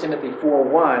is 1 Timothy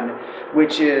 4:1,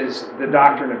 which is the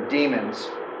doctrine of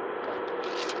demons.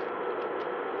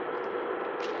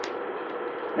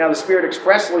 Now the Spirit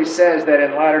expressly says that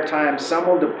in latter times some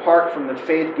will depart from the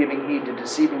faith, giving heed to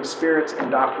deceiving spirits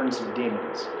and doctrines of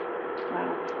demons.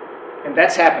 Wow. And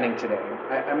that's happening today.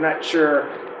 I'm not sure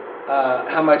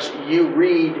how much you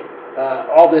read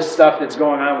all this stuff that's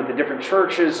going on with the different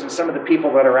churches and some of the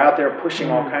people that are out there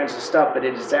pushing all kinds of stuff, but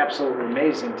it is absolutely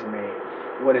amazing to me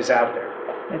what is out there.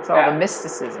 It's all the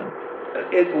mysticism.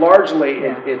 It largely,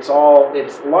 Yeah. it's a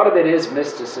lot of it is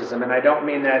mysticism, and I don't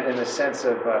mean that in the sense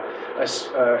of a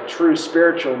true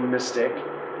spiritual mystic.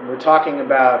 We're talking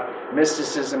about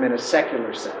mysticism in a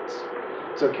secular sense.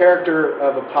 So character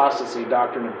of apostasy,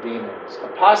 doctrine of demons.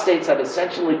 Apostates have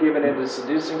essentially given in to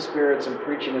seducing spirits and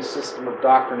preaching a system of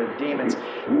doctrine of demons.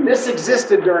 This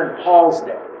existed during Paul's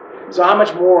day. So how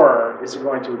much more is it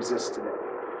going to exist today?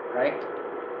 Right?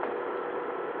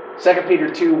 2 Peter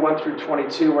 2,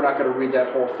 1-22, we're not going to read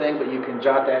that whole thing, but you can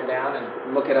jot that down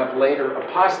and look it up later.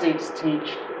 Apostates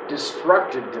teach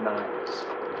destructive denials.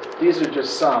 These are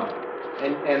just some.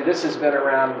 And this has been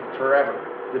around forever,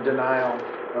 the denial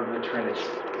of the Trinity.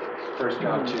 1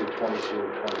 John 2, 22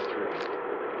 and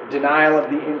 23. Denial of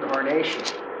the incarnation.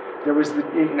 There was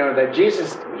that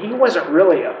Jesus, he wasn't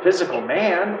really a physical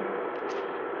man.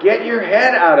 Get your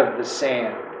head out of the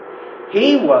sand.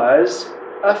 He was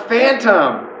a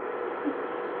phantom.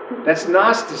 That's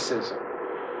Gnosticism.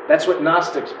 That's what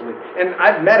Gnostics believe. And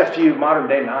I've met a few modern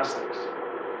day Gnostics.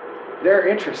 They're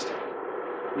interesting.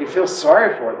 You feel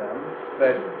sorry for them,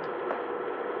 but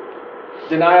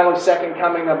denial of second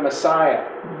coming of Messiah.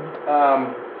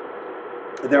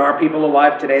 There are people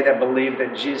alive today that believe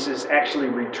that Jesus actually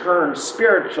returned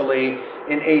spiritually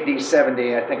in AD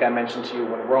 70. I think I mentioned to you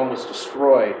when Rome was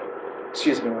destroyed.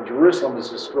 When Jerusalem was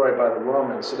destroyed by the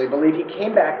Romans. So they believe he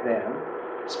came back then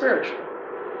spiritually.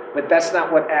 But that's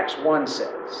not what Acts 1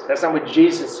 says. That's not what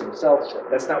Jesus himself said.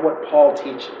 That's not what Paul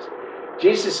teaches.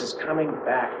 Jesus is coming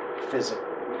back physically.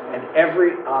 And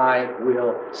every eye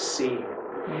will see him.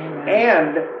 Amen.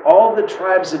 And all the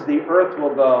tribes of the earth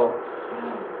will go,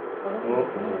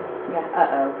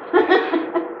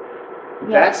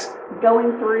 Yeah, That's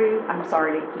going through, I'm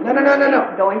sorry to keep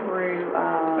No. Going through,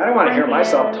 I don't want to hear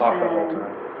myself talk the whole Corinthians,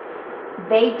 time.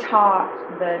 and They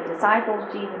talked, the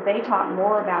disciples, Jesus, they talked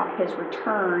more about his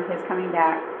return, his coming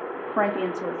back.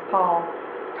 Corinthians was Paul,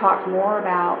 talked more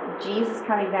about Jesus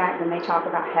coming back than they talk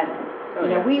about heaven. Oh, You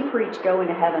know, yeah. we preach going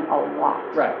to heaven a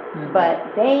lot. Right.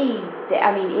 But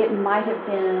it might have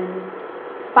been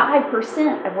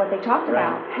 5% of what they talked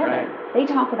about heaven. right. They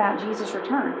talk about Jesus'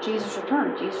 return, Jesus'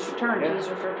 return, Jesus' return, Yeah. Jesus'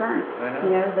 return. I know. You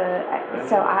know,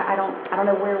 so I don't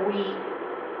know where we,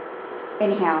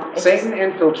 anyhow. it's Satan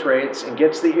infiltrates and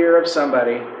gets the ear of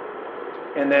somebody,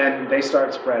 and then they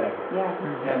start spreading. just-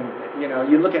 yeah. And,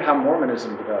 you look at how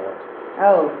Mormonism developed.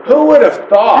 Oh. Who would have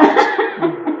thought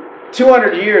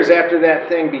 200 years after that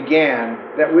thing began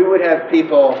that we would have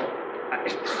people,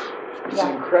 it's Yeah.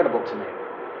 incredible to me.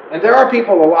 And there are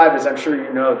people alive, as I'm sure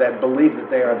you know, that believe that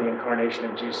they are the incarnation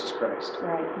of Jesus Christ.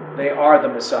 Right. They are the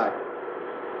Messiah.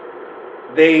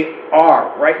 They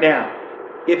are, right now.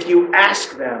 If you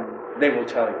ask them, they will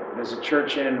tell you. There's a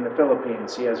church in the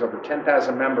Philippines. He has over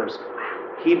 10,000 members.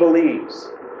 He believes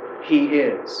he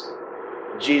is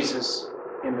Jesus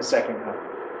in the second coming.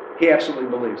 He absolutely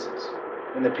believes this.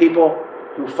 And the people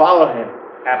who follow him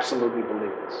absolutely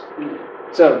believe this.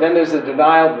 So then there's the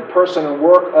denial of the person and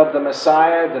work of the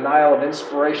Messiah, denial of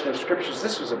inspiration of scriptures.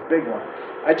 This was a big one.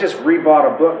 I just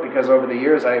rebought a book because over the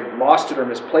years I lost it or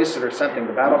misplaced it or something.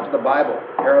 The Battle for the Bible,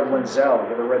 Harold Lindsell.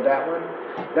 You ever read that one?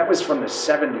 That was from the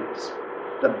 70s.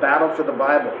 The Battle for the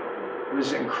Bible. It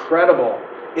was incredible.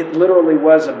 It literally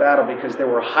was a battle because there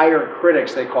were higher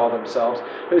critics, they call themselves,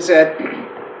 who said,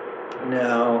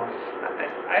 no,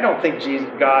 I don't think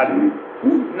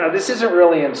this isn't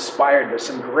really inspired. There's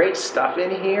some great stuff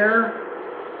in here,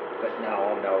 but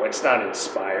no, it's not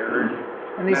inspired.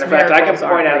 And these Matter of fact, I can miracles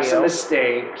point aren't out some real.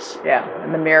 mistakes. Yeah,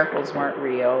 and the miracles weren't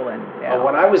real, and yeah.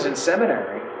 When I was in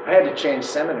seminary, I had to change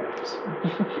seminaries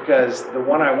because the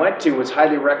one I went to was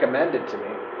highly recommended to me.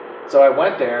 So I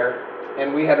went there,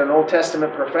 and we had an Old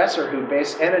Testament professor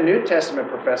and a New Testament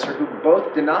professor who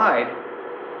both denied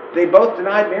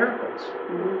miracles.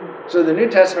 So the New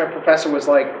Testament professor was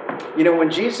like, when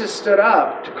Jesus stood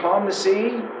up to calm the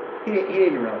sea, he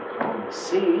didn't really calm the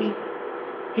sea.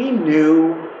 He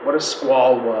knew what a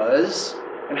squall was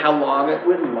and how long it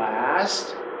would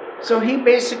last. So he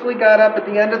basically got up at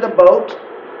the end of the boat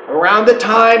around the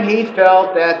time he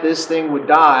felt that this thing would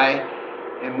die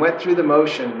and went through the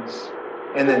motions,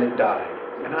 and then it died.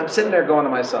 And I'm sitting there going to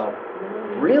myself,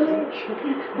 really?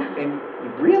 And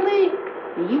really?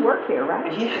 You work here,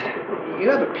 right? Yeah, you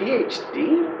have a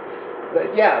PhD?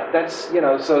 But yeah, that's,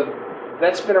 so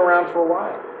that's been around for a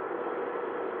while.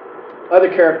 Other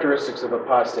characteristics of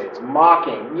apostates,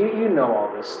 mocking. You know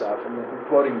all this stuff. I'm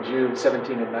quoting Jude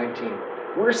 17 and 19.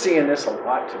 We're seeing this a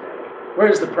lot today.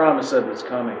 Where's the promise of his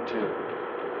coming too?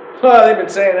 Well, they've been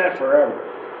saying that forever.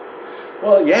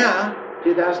 Well, yeah,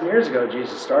 2,000 years ago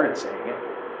Jesus started saying it.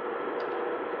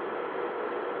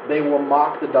 They will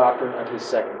mock the doctrine of his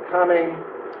second coming.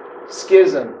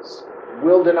 Schisms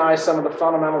will deny some of the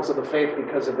fundamentals of the faith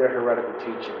because of their heretical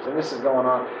teachings. And this is going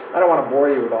on. I don't want to bore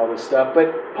you with all this stuff,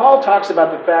 but Paul talks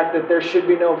about the fact that there should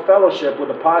be no fellowship with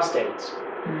apostates.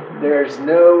 There's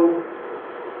no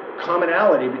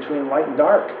commonality between light and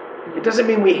dark. It doesn't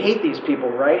mean we hate these people,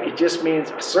 right? It just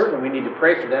means certainly we need to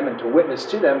pray for them and to witness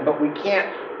to them, but we can't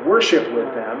worship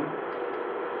with them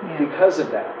because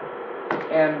of that.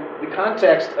 And the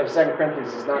context of 2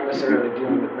 Corinthians is not necessarily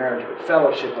dealing with marriage, but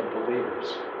fellowship of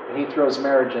believers. And he throws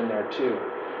marriage in there too.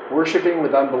 Worshiping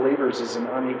with unbelievers is an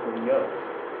unequal yoke.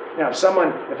 Now,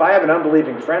 if I have an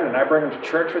unbelieving friend and I bring them to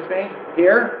church with me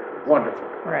here, wonderful.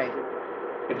 Right.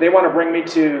 If they want to bring me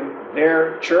to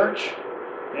their church,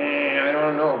 I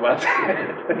don't know about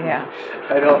that. Yeah.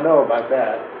 I don't know about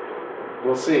that.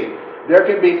 We'll see. There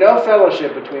can be no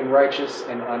fellowship between righteous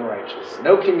and unrighteous.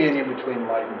 No communion between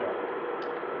light and dark.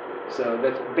 So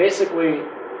that's basically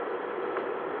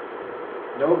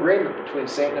no agreement between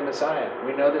Satan and Messiah.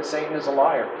 We know that Satan is a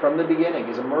liar from the beginning.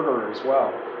 He's a murderer as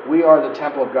well. We are the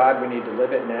temple of God. We need to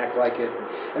live it and act like it.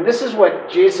 And this is what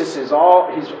Jesus is he's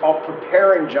all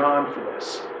preparing John for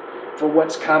this, for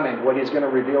what's coming, what he's going to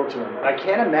reveal to him. And I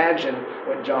can't imagine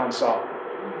what John saw.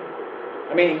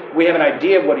 I mean, we have an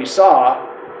idea of what he saw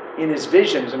in his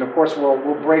visions, and of course we'll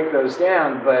break those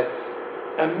down, but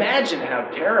imagine how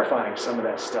terrifying some of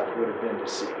that stuff would have been to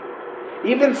see.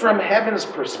 Even from heaven's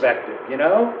perspective, you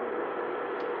know?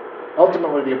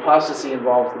 Ultimately, the apostasy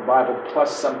involves the Bible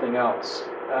plus something else.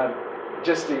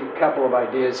 Just a couple of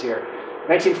ideas here.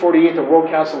 1948, the World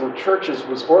Council of Churches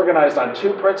was organized on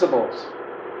two principles.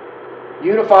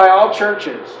 Unify all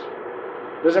churches.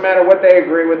 Doesn't matter what they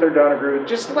agree with or don't agree with.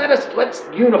 Just let's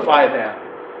unify them.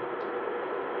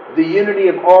 The unity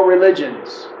of all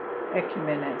religions.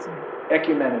 Ecumenism.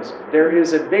 There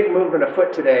is a big movement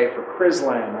afoot today for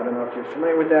Chrislam. I don't know if you're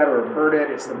familiar with that or have heard it.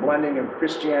 It's the blending of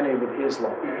Christianity with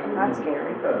Islam. That's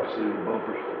scary.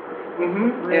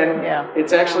 Mm-hmm. And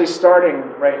it's actually starting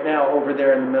right now over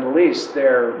there in the Middle East.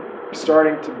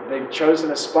 They've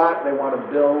chosen a spot. They want to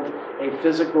build a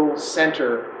physical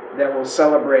center that will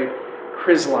celebrate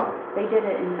Chrislam. They did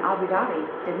it in Abu Dhabi,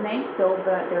 didn't they?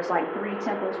 There's like 3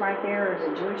 temples right there.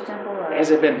 There's a Jewish temple.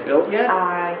 Has it been built yet?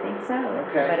 I think so.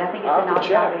 Okay. But I think it's I'll in have Abu to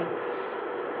check.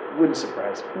 Dhabi. Wouldn't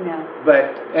surprise me. No.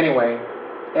 But anyway,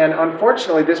 and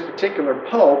unfortunately, this particular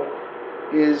pope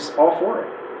is all for it.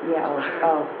 Yeah.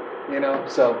 Oh. You know,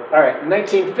 so, all right,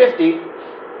 1950,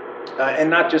 and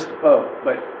not just the pope,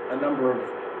 but a number of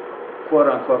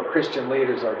quote-unquote Christian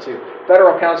leaders are too.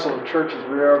 Federal Council of Churches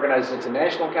reorganized into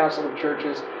National Council of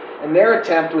Churches, and their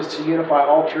attempt was to unify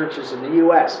all churches in the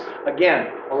U.S.,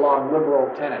 again, along liberal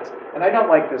tenets. And I don't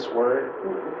like this word,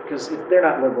 because they're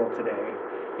not liberal today.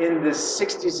 In the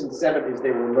 60s and 70s,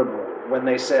 they were liberal when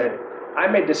they said, I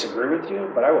may disagree with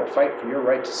you, but I will fight for your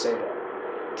right to say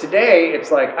that. Today,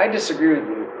 it's like, I disagree with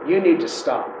you, you need to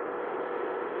stop.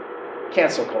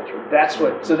 Cancel culture, that's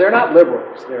what, so they're not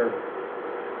liberals,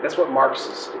 that's what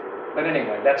Marxists do. But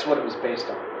anyway, that's what it was based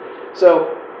on.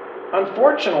 So,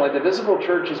 unfortunately, the visible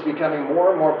church is becoming more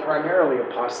and more primarily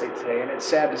apostate today, and it's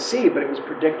sad to see, but it was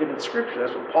predicted in Scripture.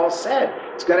 That's what Paul said.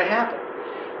 It's going to happen.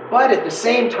 But at the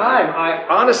same time, I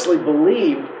honestly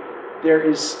believe there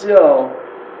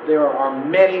are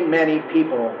many, many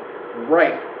people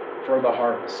ripe for the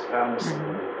harvest. I honestly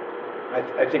believe.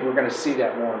 I think we're going to see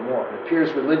that more and more. It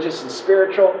appears religious and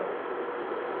spiritual,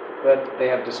 but they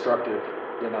have destructive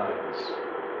denials.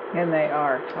 And they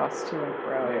are tossed to and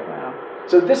fro. Yeah. Wow.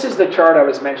 So this is the chart I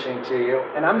was mentioning to you,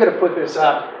 and I'm going to put this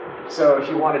up, so if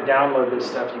you want to download this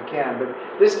stuff, you can. But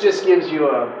this just gives you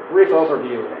a brief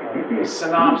overview, a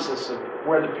synopsis of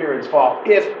where the periods fall,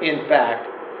 if, in fact,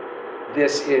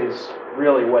 this is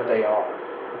really what they are.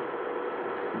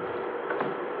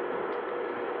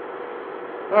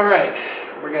 All right,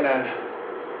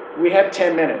 we have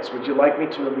 10 minutes. Would you like me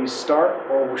to at least start,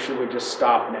 or should we just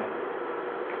stop now?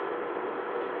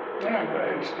 Yeah, go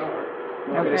ahead and start.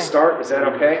 You want me to Okay. start? Is that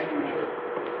okay?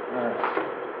 All right.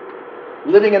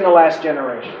 Living in the last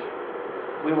generation.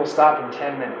 We will stop in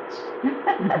 10 minutes.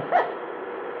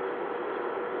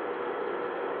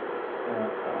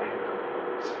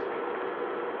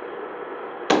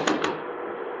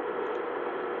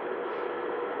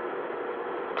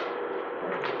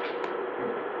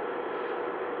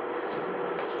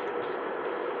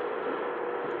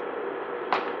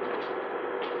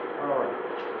 All right.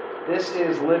 This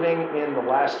is living in the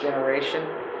last generation,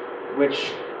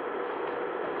 which,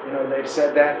 they've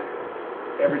said that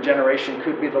every generation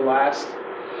could be the last.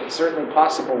 It's certainly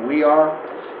possible we are.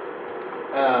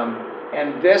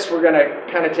 And this, we're going to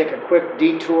kind of take a quick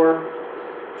detour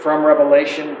from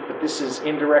Revelation, but this is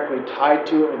indirectly tied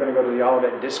to it. We're going to go to the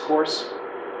Olivet Discourse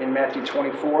in Matthew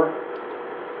 24,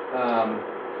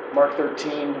 Mark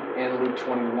 13, and Luke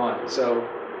 21. So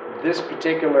this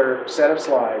particular set of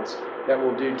slides that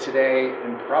we'll do today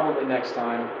and probably next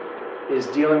time is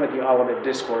dealing with the Olivet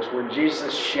Discourse, where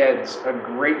Jesus sheds a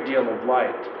great deal of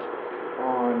light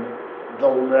on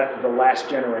the last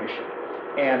generation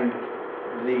and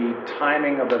the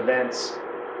timing of events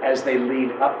as they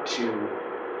lead up to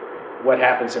what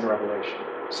happens in Revelation.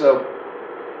 So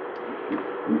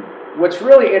what's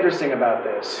really interesting about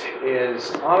this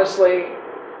is, honestly,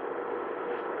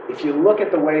 if you look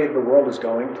at the way the world is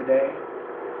going today,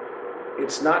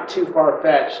 it's not too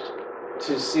far-fetched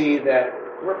to see that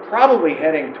we're probably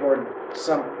heading toward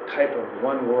some type of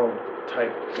one world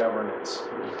type governance.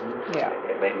 Yeah.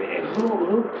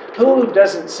 Who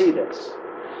doesn't see this?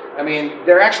 I mean,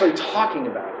 they're actually talking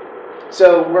about it.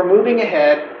 So we're moving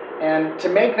ahead, and to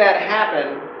make that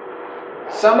happen,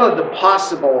 some of the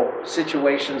possible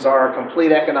situations are a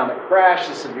complete economic crash,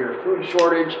 a severe food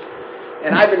shortage,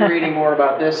 and I've been reading more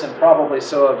about this, and probably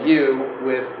so have you,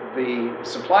 with the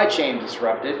supply chain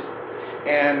disrupted,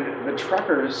 and the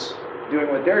truckers doing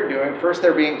what they're doing. First,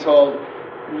 they're being told,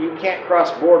 you can't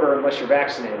cross border unless you're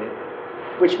vaccinated,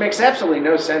 which makes absolutely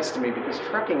no sense to me, because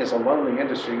trucking is a lonely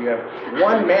industry. You have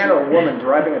one man or woman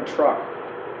driving a truck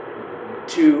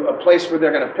to a place where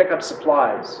they're going to pick up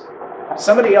supplies.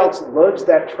 Somebody else loads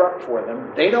that truck for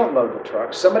them. They don't load the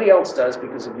truck. Somebody else does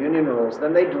because of union rules.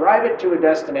 Then they drive it to a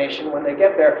destination. When they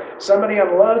get there, somebody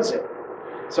unloads it.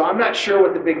 So I'm not sure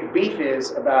what the big beef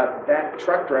is about that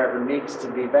truck driver needs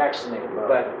to be vaccinated.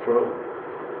 But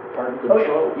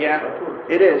yeah,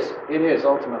 it is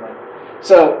ultimately.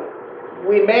 So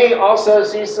we may also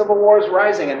see civil wars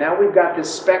rising, and now we've got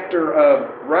this specter of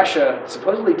Russia,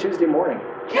 supposedly Tuesday morning.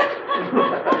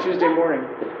 Tuesday morning.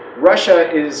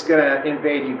 Russia is going to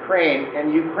invade Ukraine,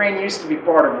 and Ukraine used to be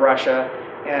part of Russia,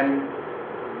 and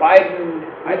Biden,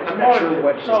 I'm not sure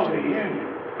what he's Soviet doing. Union.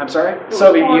 I'm sorry? was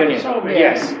Soviet part of the Union. Soviet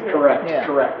Yes, Union. correct, Yeah.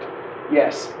 correct.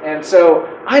 Yes, and so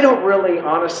I don't really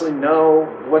honestly know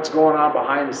what's going on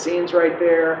behind the scenes right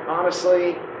there,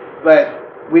 honestly, but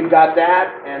we've got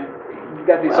that, and you've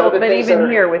got these Well, other but things even that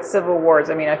are... here with civil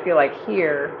wars, I mean, I feel like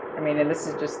here, I mean, and this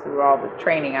is just through all the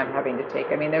training I'm having to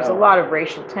take, I mean, there's a Oh. lot of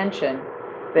racial tension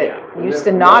that Yeah. used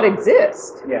to not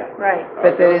exist, Yeah, Right.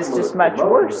 but that is just much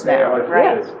worse now.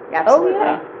 Right. Yes. Oh, Absolutely.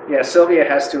 yeah. yeah, Sylvia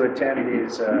has to attend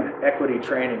these equity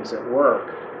trainings at work,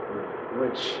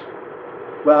 which,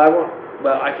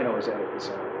 I can always edit this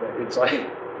out, but it's like,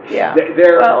 Yeah.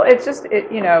 they're... Well, it's just,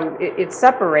 it's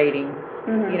separating,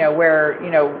 Mhm. where,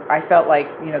 I felt like,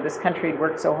 this country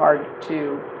worked so hard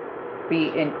to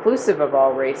be inclusive of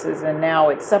all races, and now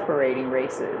it's separating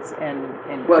races and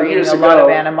Well, creating years a lot of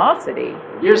ago- animosity.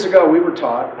 Years ago, we were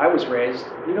taught, I was raised,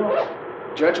 you don't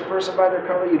judge a person by their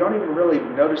color, you don't even really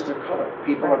notice their color.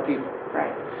 People are people.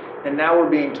 Right. And now we're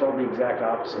being told the exact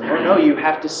opposite. Or no, you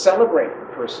have to celebrate the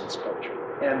person's culture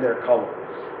and their color.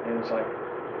 And it's like,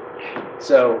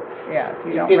 so Yeah, if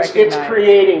you don't it's recognize.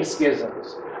 creating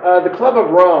schisms. The Club of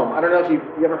Rome, I don't know if you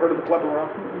ever heard of the Club of Rome?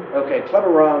 Okay, Club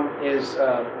of Rome is,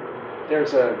 it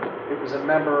was a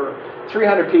member,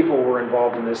 300 people were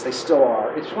involved in this, they still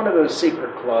are. It's one of those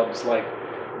secret clubs like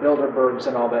Bilderbergs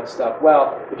and all that stuff.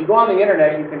 Well, if you go on the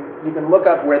internet, you can look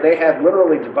up where they have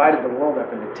literally divided the world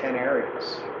up into 10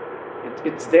 areas.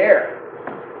 It's there.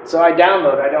 So I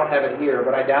don't have it here,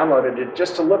 but I downloaded it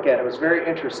just to look at it. It was very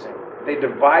interesting. They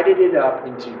divided it up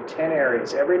into 10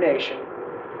 areas. Every nation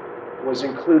was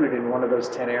included in one of those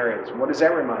 10 areas. What does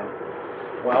that remind you?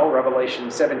 Well, Revelation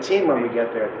 17, when we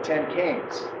get there, the 10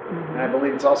 kings. And I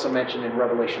believe it's also mentioned in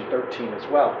Revelation 13 as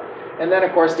well. And then,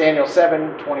 of course, Daniel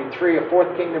 7:23, a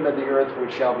fourth kingdom of the earth,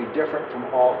 which shall be different from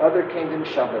all other kingdoms,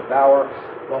 shall devour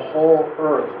the whole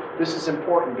earth. This is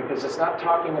important because it's not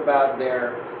talking about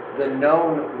the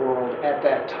known world at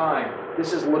that time.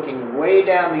 This is looking way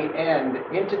down the end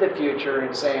into the future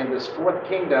and saying this fourth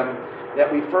kingdom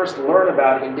that we first learn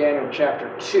about in Daniel chapter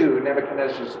 2,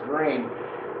 Nebuchadnezzar's dream,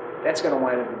 that's going to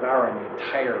wind up devouring the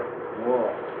entire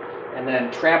world. And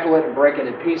then trample it and break it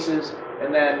in pieces.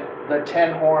 And then the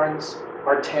 10 horns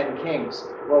are 10 kings.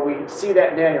 Well, we see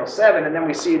that in Daniel 7, and then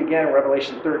we see it again in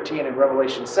Revelation 13 and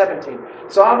Revelation 17.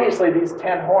 So obviously these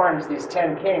 10 horns, these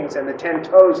 10 kings, and the 10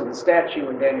 toes of the statue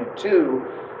in Daniel 2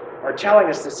 are telling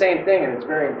us the same thing, and it's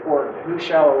very important. Who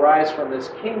shall arise from this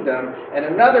kingdom, and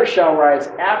another shall rise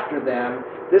after them.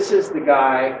 This is the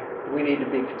guy we need to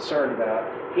be concerned about.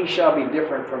 He shall be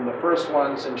different from the first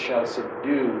ones and shall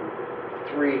subdue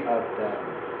 3 of them.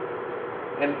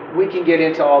 And we can get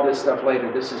into all this stuff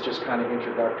later. This is just kind of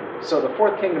introductory. So the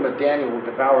fourth kingdom of Daniel will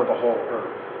devour the whole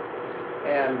earth.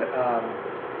 And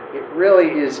it really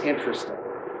is interesting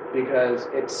because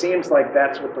it seems like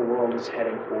that's what the world is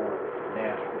heading for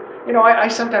now. I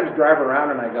sometimes drive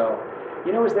around and I go,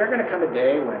 is there going to come a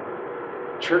day when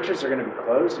churches are going to be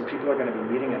closed and people are going to be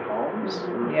meeting at homes?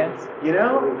 Yes. We're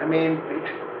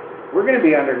going to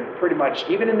be under pretty much,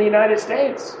 even in the United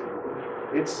States.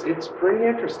 It's pretty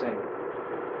interesting.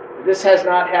 This has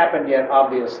not happened yet,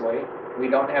 obviously. We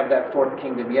don't have that fourth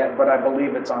kingdom yet, but I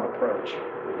believe it's on approach.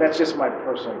 That's just my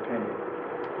personal opinion.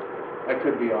 I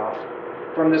could be off.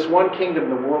 From this one kingdom,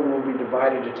 the world will be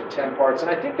divided into 10 parts. And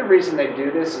I think the reason they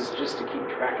do this is just to keep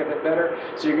track of it better.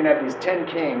 So you're going to have these 10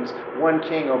 kings, one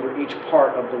king over each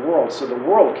part of the world. So the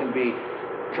world can be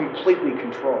completely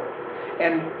controlled.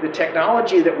 And the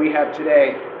technology that we have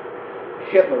today,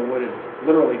 Hitler would have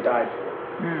literally died for.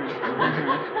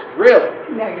 Really.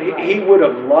 No, you're right. He would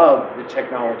have loved the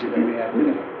technology that we have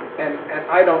today. And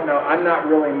I don't know, I'm not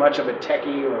really much of a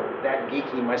techie or that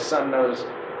geeky. My son knows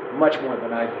much more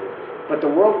than I do. But the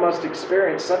world must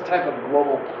experience some type of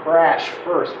global crash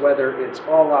first, whether it's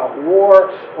all-out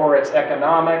war, or it's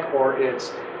economic, or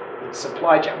it's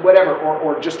supply chain, whatever,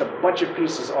 or just a bunch of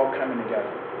pieces all coming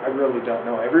together. I really don't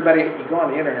know. Everybody, you go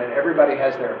on the internet, everybody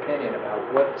has their opinion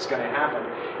about what's going to happen.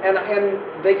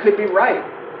 And they could be right.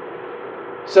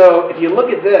 So if you look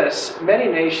at this,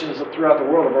 many nations throughout the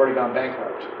world have already gone bankrupt.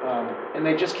 And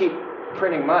they just keep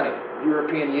printing money.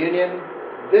 European Union,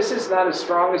 this is not as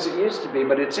strong as it used to be,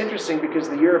 but it's interesting because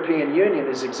the European Union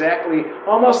is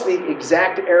almost the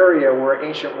exact area where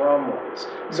ancient Rome was.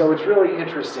 So it's really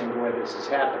interesting the way this is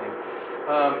happening.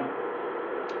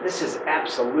 This is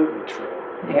absolutely true.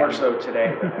 More so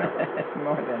today than ever.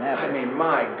 More than ever. I mean,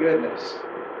 my goodness.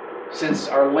 Since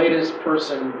our latest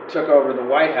person took over the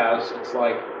White House, it's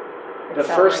like the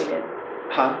first... Accelerated.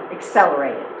 Huh?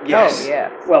 Accelerated. Yes. Oh,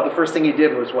 yes. Well, the first thing he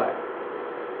did was what?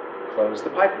 Close the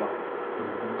pipeline.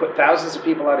 Put thousands of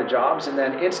people out of jobs, and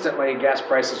then instantly gas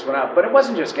prices went up. But it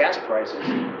wasn't just gas prices.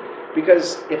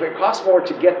 Because if it costs more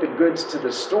to get the goods to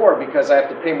the store because I have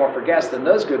to pay more for gas, then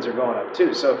those goods are going up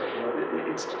too. So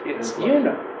it's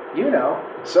you know,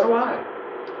 so do I.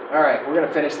 All right, we're going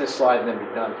to finish this slide and then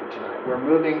be done for tonight. We're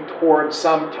moving towards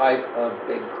some type of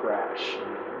big crash.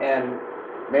 And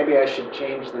maybe I should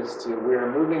change this to we're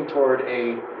moving toward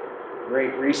a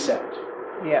great reset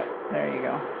Yep, there you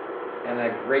go. and a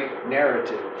great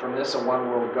narrative. From this, a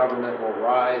one-world government will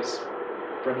rise.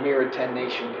 From here, a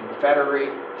 10-nation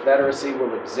confederacy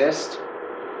will exist.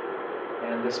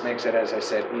 And this makes it, as I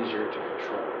said, easier to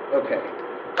control. Okay,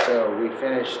 so we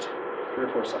finished 3 or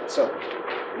 4 slides. So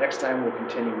next time we'll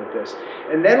continue with this.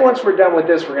 And then once we're done with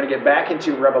this, we're going to get back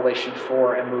into Revelation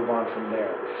 4 and move on from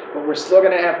there. But we're still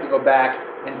going to have to go back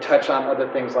and touch on other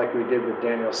things like we did with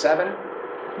Daniel 7,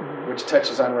 which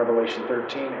touches on Revelation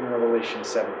 13 and Revelation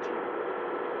 17.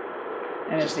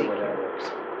 And Just the way that Ezekiel.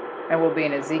 works. And we'll be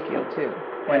in Ezekiel too.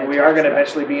 when And it we are talks going to about-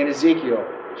 eventually be in Ezekiel.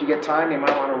 If you get time, you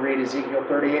might want to read Ezekiel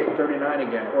 38 and 39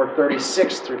 again, or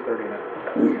 36 through 39,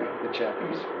 the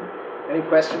chapters. Any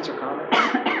questions or comments?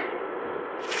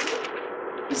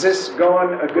 Is this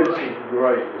going a good...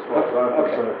 Great, as far as I'm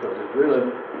Okay. concerned, because it's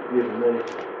really giving me a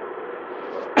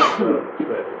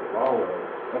perspective of all of it.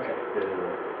 Okay.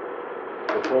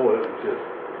 And before it was just,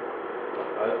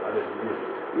 I didn't get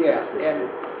it.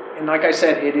 Yeah, and like I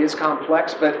said, it is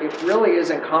complex, but it really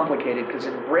isn't complicated because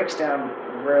it breaks down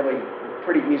really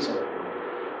pretty easily.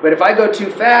 But if I go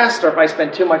too fast, or if I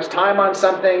spend too much time on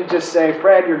something, just say,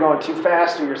 Fred, you're going too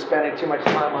fast, or you're spending too much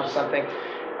time on something.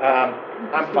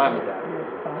 I'm fine with that.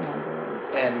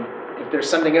 And if there's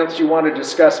something else you want to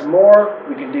discuss more,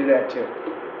 we can do that too.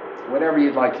 Whatever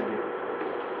you'd like to do.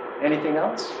 Anything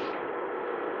else?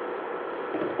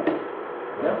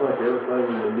 I think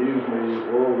everything in the news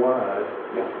media worldwide,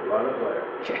 right up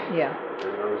there. Yeah,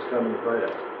 You know, it's coming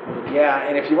fast. Yeah,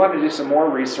 and if you want to do some more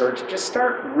research, just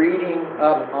start reading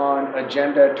up on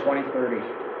Agenda 2030,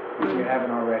 if you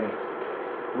haven't already,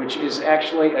 which is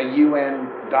actually a UN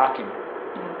document.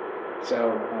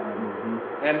 So,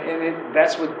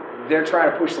 that's what they're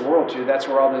trying to push the world to. That's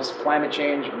where all this climate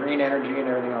change, green energy, and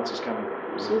everything else is coming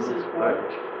from. This is what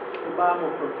the Bible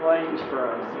proclaims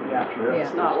for us. Yeah.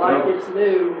 It's not like it's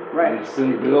new. Right. It's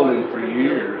been building for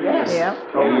years. Yes. yeah.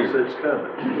 Told us it's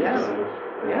coming. Yes.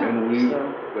 Yeah. And we,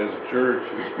 So- as a church,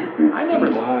 I never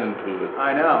blind to it.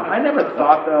 I know. I never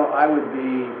thought, though, I would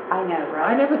be... I know, I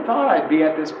right? never thought I'd be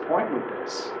at this point with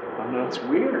this. I know. It's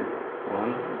weird.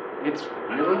 Well, It's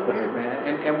really weird, man.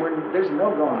 And there's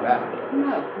no going back.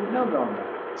 No. There's no going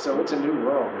back. So it's a new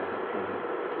world, man.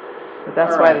 But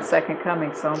that's All why right. the second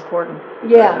coming's so important.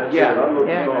 Yeah. That's Yeah. it. I'm looking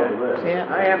Yeah. forward to that.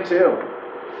 Yeah. I am too.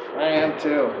 I am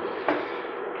too.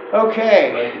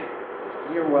 Okay.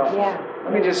 You're welcome. Yeah.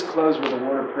 Let me just close with a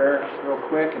word of prayer real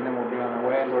quick, and then we'll be on our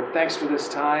way. Lord, thanks for this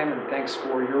time, and thanks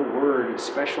for your word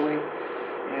especially,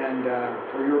 and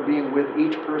for your being with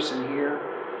each person here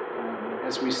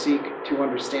as we seek to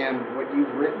understand what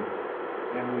you've written.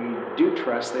 And we do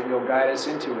trust that you'll guide us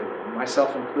into it,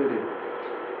 myself included.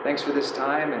 Thanks for this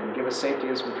time, and give us safety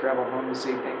as we travel home this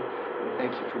evening. And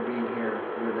thank you for being here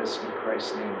with us in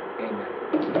Christ's name.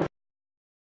 Amen.